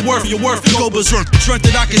the earth, worth your worth, go berserk. Strength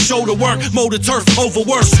that I can show to work, mold the turf over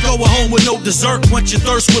worse. Going home with no dessert, quench your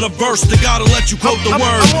thirst with a verse. The gotta let you quote the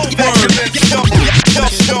word.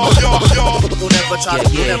 Don't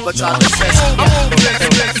ever try to test me.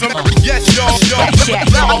 Yes,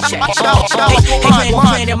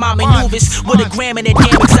 planning my maneuvers with a gram and a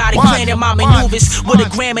damn exotic. Planning my maneuvers with a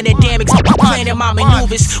gram and a damn exotic. Planning my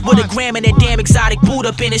maneuvers with a gram and a damn exotic. Boot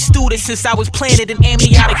up in a student since I was planted in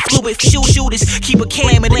amniotic fluid. Shooters keep a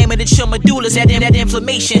cam and laming at your medullas. That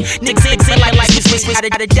inflammation. Niggas ain't like this. Out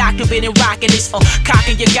of the doctor been and rocking this.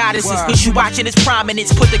 Cocking your goddesses. But you watching this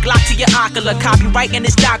prominence. Put the Glock to your ocular. Copywriting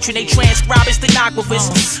this doctrine. They transcribe it stenographers.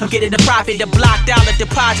 I'm getting the profit. The block dollar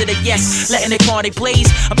depositor. Yes, letting the corner blaze.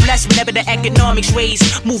 I'm blessed whenever the economics raise.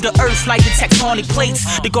 Move the earth like the tectonic plates.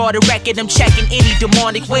 The guard the record. I'm checking any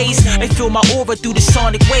demonic ways. They feel my aura through the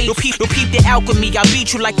sonic wave. You'll peep the alchemy. I'll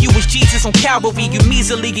beat you like you was Jesus on Calvary. You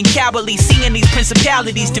measly and cowardly. Seeing these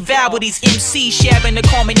principalities. Devour these MCs. Sharing the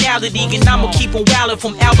commonality. And I'ma keep on wildin'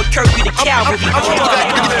 from Albuquerque to Calvary.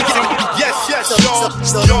 Yes,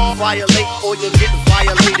 so don't violate or you'll get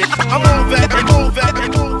violated. I'm on that.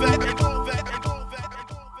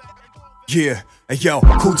 Yeah, hey yo,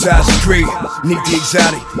 cool ties is great, need the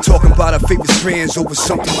exotic. Talking about our favorite strands over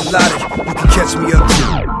something melodic. You can catch me up too.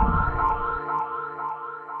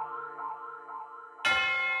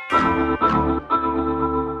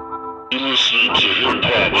 You're listening to Hip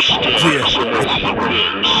Hop Stacks of the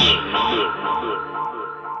Mix.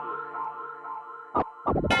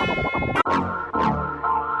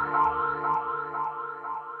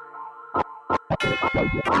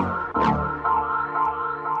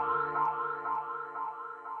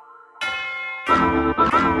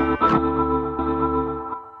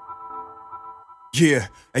 Yeah,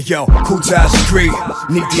 hey yo, cool ties is great,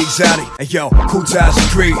 need the exotic. Hey yo, cool ties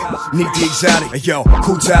is great, need the exotic. Hey yo,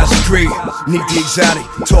 cool ties is great, need the exotic.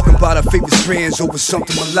 Talking about our favorite strands over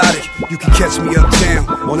something melodic. You can catch me uptown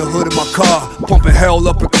on the hood of my car, pumping hell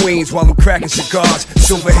up in Queens while I'm cracking cigars.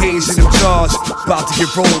 Silver haze in them jars, about to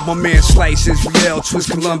get rolled. My man slices Riel,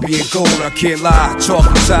 twist Colombian gold. I can't lie,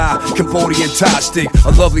 chocolate tie, Cambodian tie stick.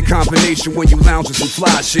 A lovely combination when you lounge with some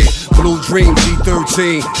fly shit. Blue Dream,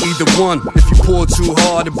 G13, either one. If you pour too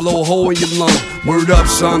hard to blow a hole in your lung. Word up,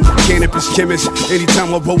 son, cannabis chemist.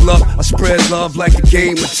 Anytime I roll up, I spread love like a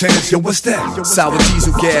game of tennis. Yo, what's that? Sour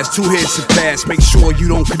diesel gas, 2 hits to pass. Make sure you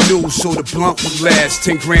don't canoe so the blunt will last.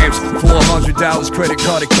 10 grams, $400, credit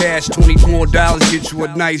card or cash. $20 more, get you a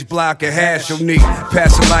nice block of hash. Yo, need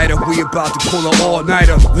pass a lighter, we about to pull an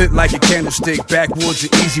all-nighter. Lit like a candlestick, backwoods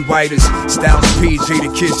and easy whiters. Styles PJ,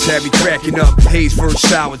 the kids have me cracking up. Haze first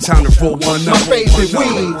shower, time to roll one up. My favorite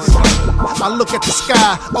weeds. I look at the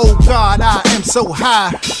sky, oh God, I am so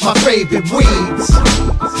high. My favorite weeds.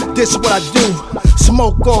 This what I do,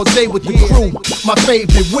 smoke all day with the crew. My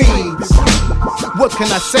favorite weeds. What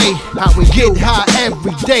can I say? How we get high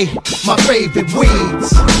every day. My favorite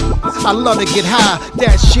weeds. I love to get high,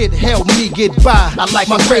 that shit help me get by. I like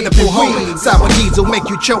my favorite weeds. Sour diesel make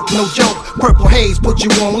you choke, no joke. Purple haze put you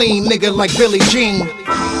on lean, nigga like Billie Jean.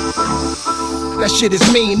 That shit is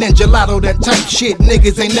mean and gelato, that type shit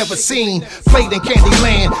niggas ain't never seen. Played in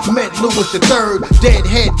Candyland, met Louis III.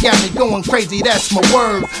 Deadhead got me going crazy, that's my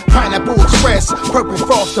word. Pineapple Express, purple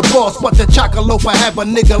frost the boss. But the chocolate loaf I have a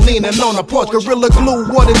nigga leaning on a porch. Gorilla glue,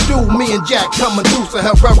 what it do? Me and Jack coming through, so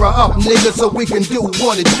Herrera up nigga so we can do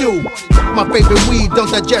what it do. My favorite weed don't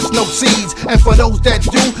digest no seeds, and for those that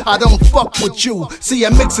do, I don't fuck with you. See I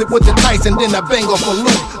mix it with the Tyson, then I bang off a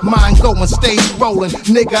loop. Mind going, stage rolling,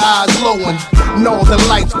 nigga eyes glowing. Northern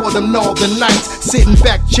lights for them northern nights. Sitting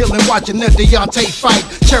back chillin', watching the Deontay fight.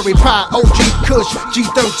 Cherry pie, OG Kush,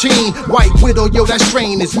 G13. White Widow, yo that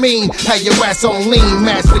strain is mean. Have your ass on lean,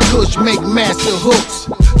 master Kush, make master hooks.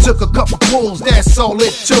 Took a couple pulls, that's all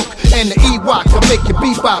it took. And the Ewok to make you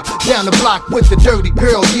bebop down the block with the dirty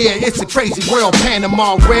girl. Yeah, it's a crazy world.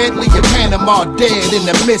 Panama red, leave your Panama dead in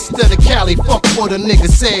the midst of the Cali. Fuck what a nigga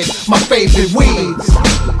said. My favorite weeds.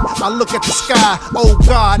 I look at the sky, oh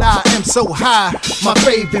God, I am so high. My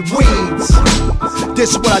favorite weeds.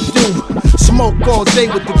 This what I do. Smoke all day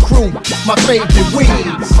with the crew. My favorite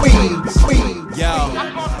weeds. Yo.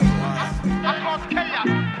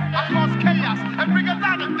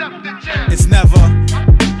 It's never.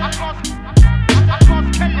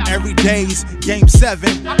 Every day's Game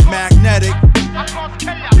 7, magnetic.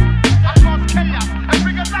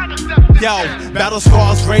 Yo, battle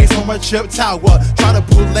scars raised from a chip tower. Try to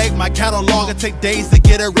bootleg my catalog and take days to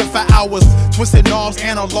get it ripped for hours. Twisted knobs,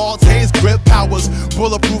 analog, taste, grip powers.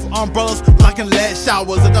 Bulletproof umbrellas, blocking lead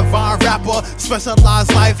showers. A divine rapper,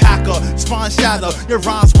 specialized life hacker. Spawn shatter, your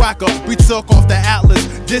rhymes whacker. We took off the Atlas.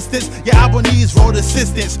 Distance, your album needs road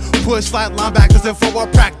assistance. Push like linebackers in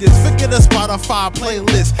forward practice. Forget a Spotify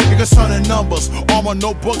playlist. You can turn in numbers. All my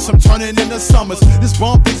notebooks, I'm turning into summers. This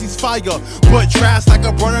bump is fire, but trash like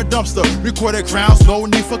a burner dumpster. Recorded crowns, no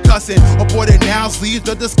need for cussing. Aborted nouns, leave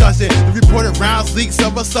the discussion. The reported rounds, leaks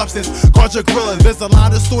of a substance. Caught your grill,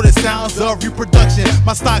 Invisalign distorted sounds of reproduction.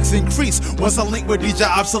 My stocks increase once I link with DJ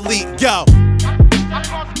Obsolete. Go.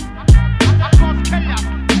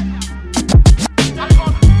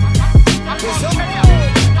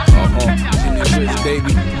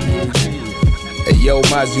 Baby. Hey yo,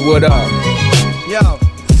 Mozzie, what up? Yo.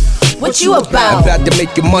 What you about? About to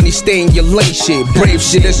make your money stay in your lane shit. Brave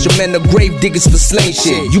shit, instrumental grave diggers for slain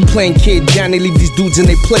shit. You playing Kid Johnny, leave these dudes in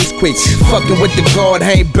their place quick. Fucking with the guard,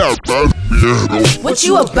 I ain't bout. What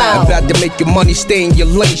you about? About to make your money stay in your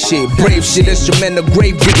lane shit. Brave shit, instrumental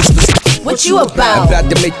grave diggers for What you about? About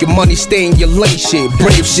to make your money stay in your lane shit.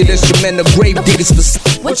 Brave shit, instrumental grave diggers for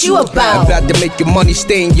What you about? About to make your money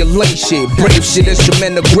stay in your lane shit. Brave shit,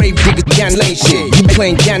 instrumental grave diggers Johnny lane shit. You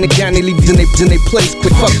playing Johnny, leave in they place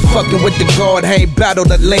quick. Fucking with the guard, I ain't battle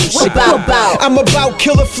that lame shit. What about? I'm about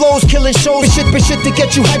killer flows, killing shows, shit to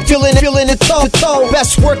get you hyped, feeling it toe to toe.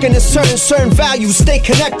 Best working in certain values, stay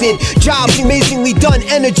connected. Jobs amazingly done,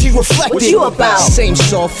 energy reflected. What you about? Same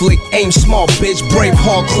soft flick, aim small bitch, brave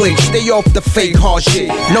hard click. Stay off the fake hard shit.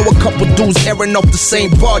 Know a couple dudes airing off the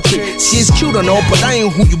same bar trick. She is cute and all, but I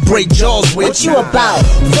ain't who you break jaws with. What you about?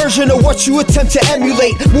 Version of what you attempt to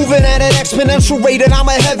emulate. Moving at an exponential rate, and I'm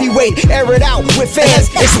a heavyweight. Air it out with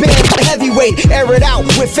fans, expand heavyweight. Air it out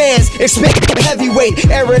with fans, expand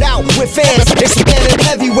heavyweight. Air it out with fans, expand and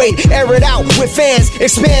heavyweight. Air it out with fans,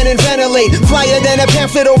 expand and ventilate. Flyer than a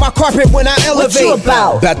pamphlet on my carpet when I elevate. What you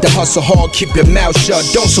about? About to hustle hard, keep your mouth shut.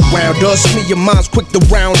 Don't surround us, me your mind's quick to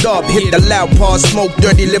round up. Hit the loud part, smoke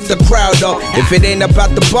dirty, lift the crowd up. If it ain't about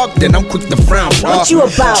the buck, then I'm quick to frown. What you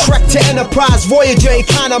about? Trek to Enterprise, Voyager,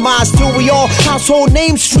 economized. Till we all household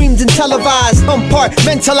names streamed and televised.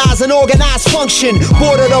 Compartmentalize and organize function.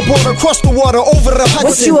 Border to border, cross the water, over the Hudson.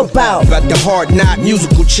 What you about? About the hard knock,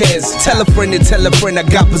 musical chairs. Tell a friend, I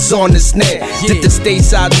got bizarre on the snare. Did the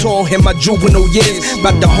stateside tour in my juvenile years.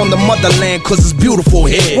 About to home the motherland, cause it's beautiful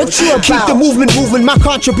here. What you about? Keep the movement moving, my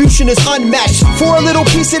contribution is unmatched. For a little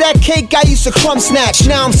piece of that cake, I used to crumb snatch.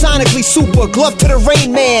 Now I'm sonically super, glove to the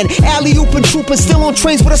Rain Man. Alley-oop and trooping, still on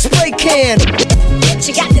trains with a spray can.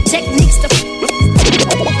 You got the techniques to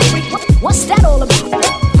What's that all about?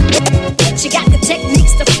 You got the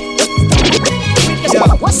techniques to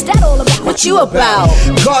What's that all about? What you about?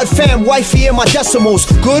 God fam, wifey in my decimals.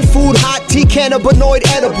 Good food, hot tea, cannabinoid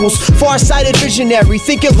edibles. Far-sighted visionary,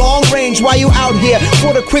 thinking long range while you out here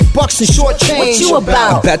for the quick bucks and short change. What you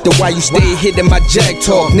about? About the why you stay hitting my jack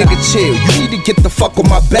talk. Nigga chill, you need to get the fuck on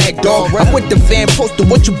my back, dog. I'm with the fan poster,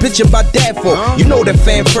 what you bitch about that for? You know the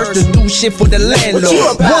fan first to do shit for the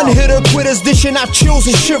landlord. One-hitter quitters, dishing out chills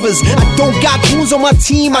and shivers. I don't got goons on my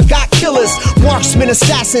team, I got killers. Marksmen,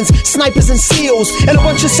 assassins, snipers and seals. And a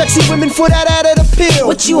bunch of sexy women for that added appeal.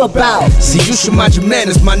 What you about? See, you should mind your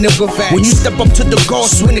manners, my nigga. When you step up to the goal,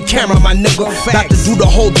 swing the camera, my nigga. About to do the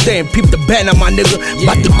whole thing, peep the banner, my nigga.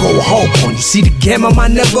 About to go home on you, see the gamma, my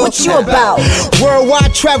nigga. What you about?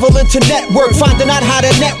 Worldwide traveling to network, finding out how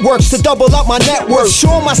the networks to double up my net worth.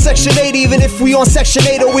 Show my Section 8, even if we on Section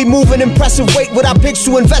 8 or we moving impressive weight without pigs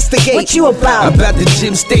to investigate. What you about? About the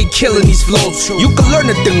gym, stay killing these flows. You can learn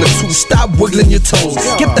a thing or two, stop wiggling your toes.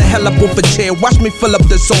 Get the hell up off a chair, watch me fill up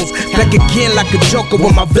the souls. Back again like a joker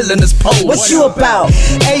with my villainous pose. What you about?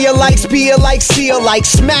 A likes, B alike, C alike.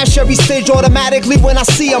 Smash every stage automatically when I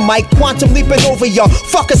see a mic. Quantum leaping over ya.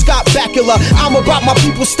 Fuckers got bacula. I'm about my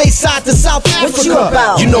people stateside to South Africa. What you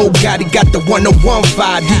about? You know Gotti got the 101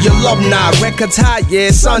 vibe. The alumni records high,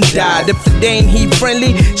 yeah, son died. If it ain't he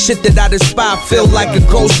friendly, shit that I despise. Feel like a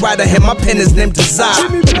ghost rider, and my pen is named Desire.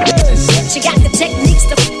 She got the techniques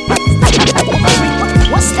to.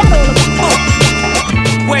 What's that all about?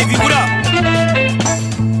 Wavy, what up?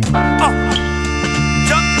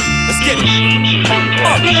 Jump, let's get it.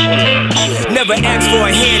 Never ask for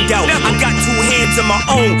a handout. I got 2 hands of my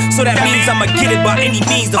own, so that means I'ma get it by any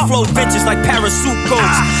means. The flow ventures like parachute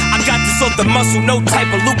goes. I got this off the muscle, no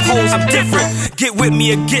type of loopholes. I'm different. Get with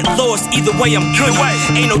me or get lost. Either way, I'm good.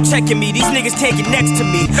 Ain't no checking me. These niggas can't get next to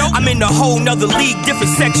me. I'm in a whole nother league,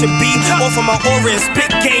 different section B. Off of my aura and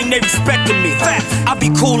spit game, they respecting me. I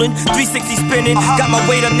be coolin', 360 spinning. Got my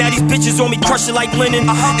weight up now, these bitches on me, crush it like linen.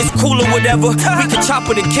 It's cool or whatever. We can chop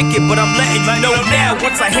it and kick it, but I'm letting you know now.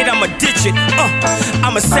 Once I hit, I'ma ditch it.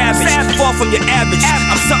 I'm a savage, far from your average.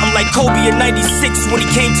 I'm something like Kobe in '96 when he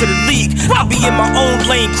came to the league. I be in my own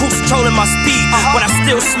lane, cruise controlling my speed, but I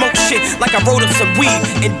still smoke shit like I rolled up some weed.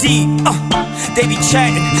 Indeed, they be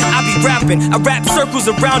chatting, I be rapping. I rap circles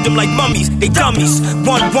around them like mummies. They dummies.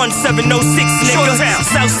 11706, nigga.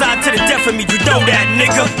 Southside to the death of me, you know that,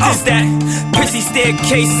 nigga. This that pissy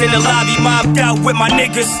staircase in the lobby, mobbed out with my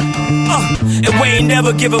niggas. And we ain't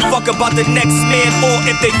never give a fuck about the next man or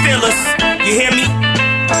if they feel us. You hear me?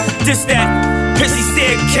 This that pissy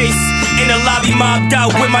staircase in the lobby, mobbed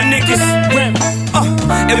out with my niggas.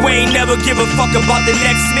 And we ain't never give a fuck about the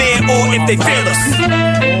next man or if they feel us.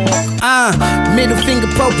 Middle finger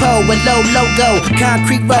popo with low logo.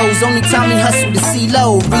 Concrete roads, only time we hustle to see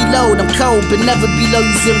low. Reload, I'm cold, but never below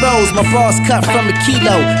you zeros. My bars cut from a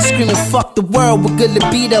kilo. Screaming fuck the world with good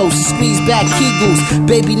libidos. Squeeze back kegels.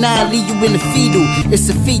 Baby, now I leave you in the fetal. It's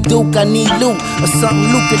a feet, Duke, I need loot or something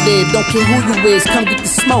lucrative. Don't care who you is, come get the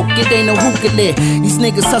smoke. It ain't no hookah lit. These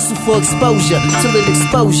niggas hustle for exposure till it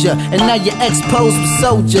exposure. And now you're exposed with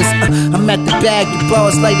soldiers. I'm at the bag, your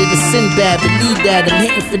bars lighter than Sinbad. Believe that, I'm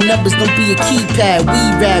hitting for numbers, don't be a keypad. We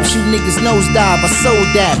rap, shoot niggas nosedive, I sold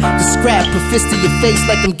that. The scrap, put fist to your face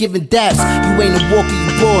like I'm giving daps. You ain't a walker,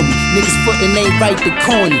 you bore me. Niggas footin' ain't right, they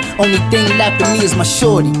corny. Only thing lapping me is my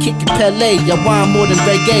shorty. Kickin' Pele, I whine more than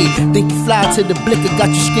reggae. Think you fly to the blicker, got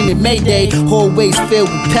you screaming Mayday. Hallways filled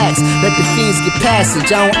with packs, let the fiends get passage.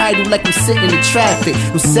 I don't idle like I'm sitting in traffic.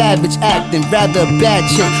 I'm savage acting, rather a bad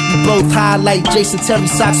chick. We both high like Jason Terry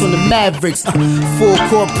socks on the Mavericks. Full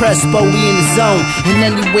court press, but we in the zone.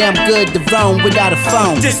 And anywhere I'm good to roam without a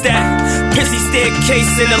phone. This that pissy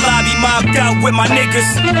staircase in the lobby, mobbed out with my niggas.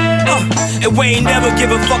 And we ain't never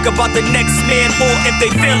give a fuck about the next man or if they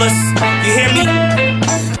feel us. You hear me?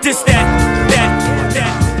 This that.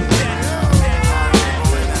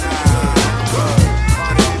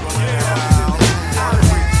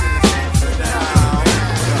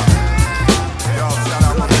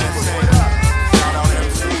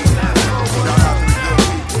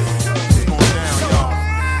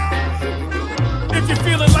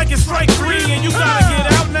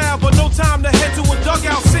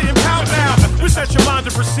 Set your mind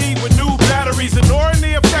to proceed with new batteries, ignoring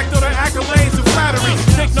the effect of the accolades and flattery.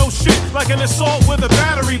 Take no shit like an assault with a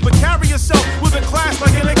battery, but carry yourself with a class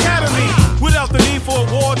like an academy. Without the need for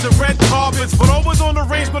awards and red carpets, but always on the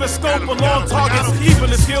range with a scope of long targets. Keeping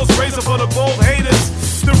the skills razor for the bold haters.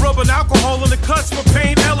 Then rubbing alcohol in the cuts for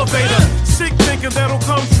pain elevator. Sick thinking that'll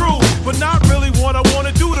come true, but not really what I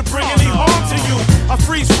wanna do to bring any harm to you. I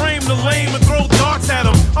freeze frame the lame and throw darts at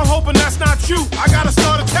them. I'm hoping that's not you. I gotta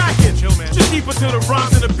start attacking. Just keep it to the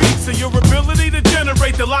rhymes and the beats and your ability to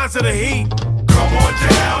generate the lines of the heat. Come on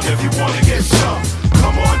down if you wanna get some.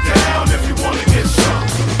 Come on down if you wanna get some.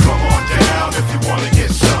 Come on down if you wanna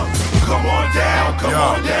get some. Come on down, come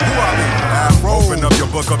on down. Open up your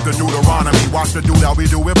book up to Deuteronomy. Watch the dude how we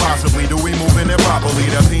do it possibly. Do we moving it properly?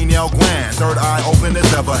 The pineal gland, third eye open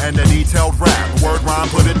as ever, and the detailed rap. Word rhyme,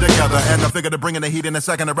 put it together, and the figure to bring in the heat in a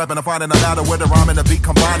second, the rep and the finding a ladder with the rhyme and the beat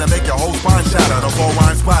combine and make your whole spine shatter. The flow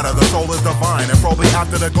rhyme splatter, the soul is divine, and probably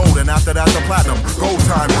after the gold, and after that the platinum. Gold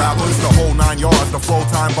time rappers, the whole 9 yards, the flow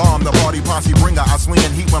time bomb, the party posse bringer. I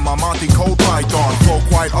sling heat when my Monty Cold Python flow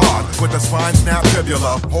quite odd, with the spine snap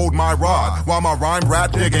fibula. Hold my rod while my rhyme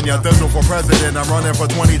rap digging ya. Thistle for president, I'm running for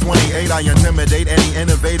 2028. I intimidate any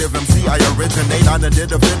innovative MC. I originate. I done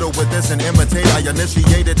did a fiddle with this and imitate. I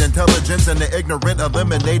initiated intelligence and the ignorant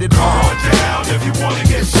eliminated. Come on down if you wanna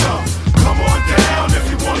get some. Come on down if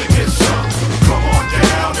you wanna get some. Come on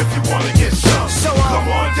down if you wanna get some. Come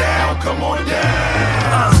on down, come on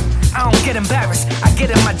down. I don't get embarrassed, I get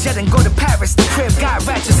in my jet and go to Paris. The crib got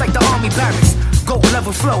ratchets like the army barracks. Gold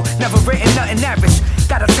level flow, never written nothing average.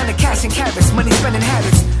 Got a ton of cash and carrots, money spending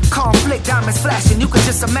habits. Conflict, diamonds flashing, you could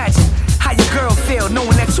just imagine how your girl feel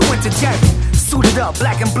knowing that you went to Jared. Suited up,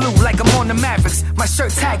 black and blue, like I'm on the Mavericks. My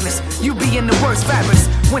shirt tagless, you be in the worst fabrics.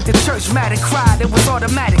 Went to church mad and cried, it was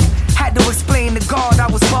automatic. Had to explain to God I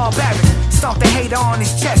was barbaric. Stomp the hater on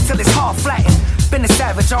his chest till his heart flattened. Been a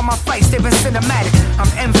savage, all my fights, they've been cinematic.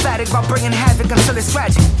 I'm emphatic about bringing havoc until it's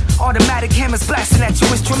tragic. Automatic hammers blasting at you,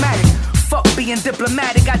 it's traumatic. Fuck being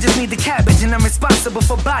diplomatic, I just need the cabbage. And I'm responsible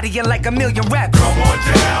for bodying like a million rappers. Come on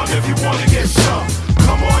down if you wanna get some.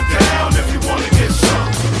 Come on down if you wanna get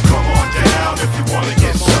some. Come on down if you wanna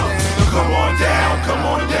get some. Come on down, come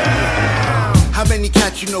on down. How many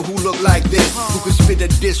cats you know who look like this? Who could spit a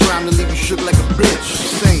diss rhyme to leave you shook like a bitch?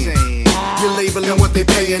 Saying you're labeling what they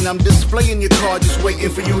paying. I'm displaying your card, just waiting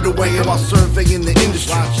for you to weigh in while surveying the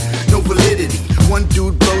industry. No validity. One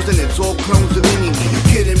dude blows and it's all clones of mini me. You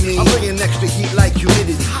kidding me? I'm bringing extra heat like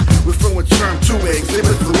humidity. Referring term to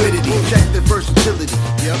exhibit fluidity. Check the versatility.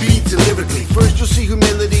 Beats and lyrically. First you'll see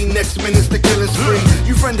humility, next minute's the killing spree.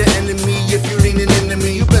 You friend the enemy if you're leaning into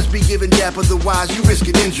me. You best be giving gap, otherwise you risk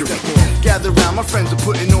an injury. Gather round, my friends are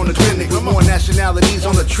putting on a clinic with more nationalities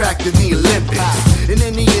on the track than the Olympics. In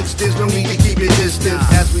any instance, no need to keep your distance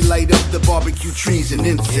as we light up the barbecue trees and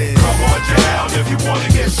incense. Come on down if you wanna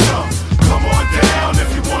get some. Come on down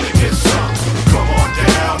if you wanna get some. Come on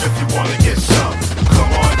down if you wanna get some.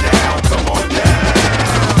 Come on down, come on down.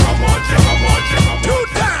 Come on down, come on down. Two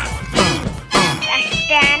down.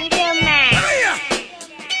 Stand your man.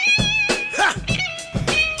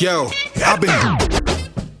 Yo, I've been.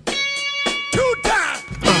 Two down.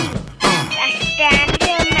 Stand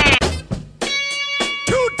your man.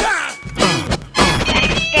 Two down.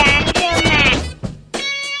 Stand your man.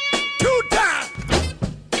 Two down.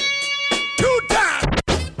 Two down.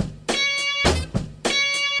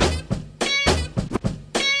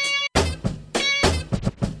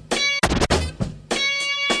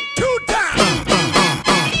 Two down.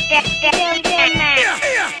 Stand your man.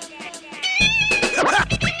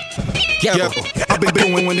 Yo, I've been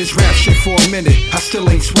doing this rap shit for a minute. I still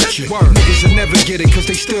ain't switching. Niggas will never get it cause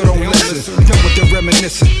they still don't listen. Done with the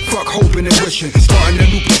reminiscing, fuck hoping and wishing. Starting a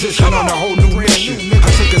new position on a whole new mission. I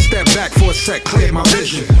took a step back for a sec, cleared my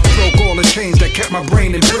vision. Broke all the chains that kept my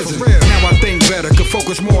brain in prison. Now I think better, could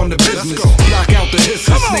focus more on the business. Block out the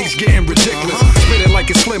hisses, snakes getting ridiculous. Spit it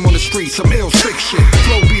like it's slim on the street, some ill sick shit.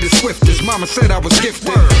 Flow be the swiftest, mama said I was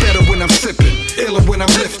gifted. Better when I'm sipping, iller when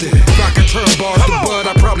I'm lifted. Rock and turn bars to bud,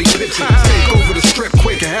 I probably pitch it. Take over the strip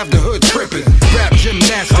quick and have the hood tripping. Rap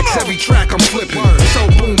gymnastics, every track I'm flipping. So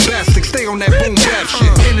boom-bastic, stay on that boom-bap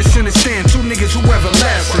shit. Innocent and stand, two niggas who ever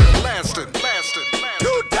lasted.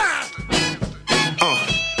 Two down.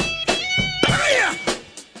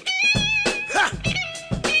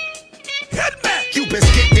 You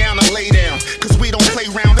best get down and lay down, cause we don't play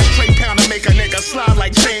round. This Trey Pound to make a nigga slide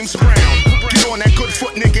like James Brown. Get on that good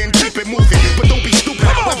foot, nigga, and keep it moving. But don't be stupid,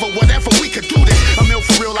 however, whatever, we could do this. I'm ill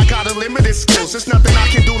for real, I got unlimited skills. There's nothing I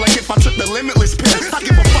can do like if I took the limitless pill. I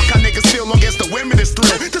give a fuck how niggas feel long as the women is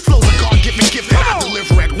thrill. This flow's a God-given gift that I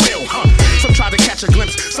deliver at will, Some try to catch a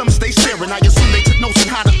glimpse, some stay staring. I assume they took notes on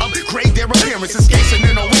how to upgrade their appearance. It's case and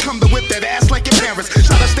then we come to whip that ass like your parents.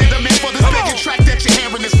 Try to stand a man for this big track that you're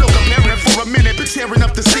hearing. It's still comparing for a minute, but tearing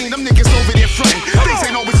up the scene. Them niggas over there fronting. Things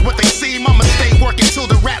ain't always what they seem. I'ma stay working till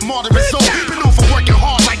the rap martyr is on. Been known for working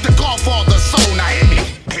hard like the Godfather. So now hit me,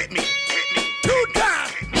 hit me, hit me. Two down.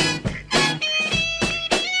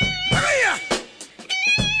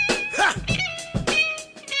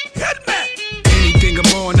 Anything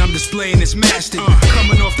I'm on, I'm displaying this master.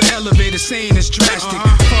 Coming off the elevator saying it's drastic.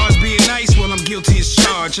 Far as being nice, well, I'm guilty as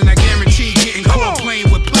charged. And I guarantee getting caught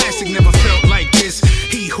playing with plastic never felt like this.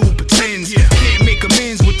 He who pretends can't make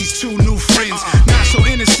amends with these two new friends. Not so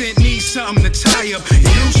innocent, needs something to tie up.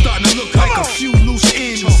 You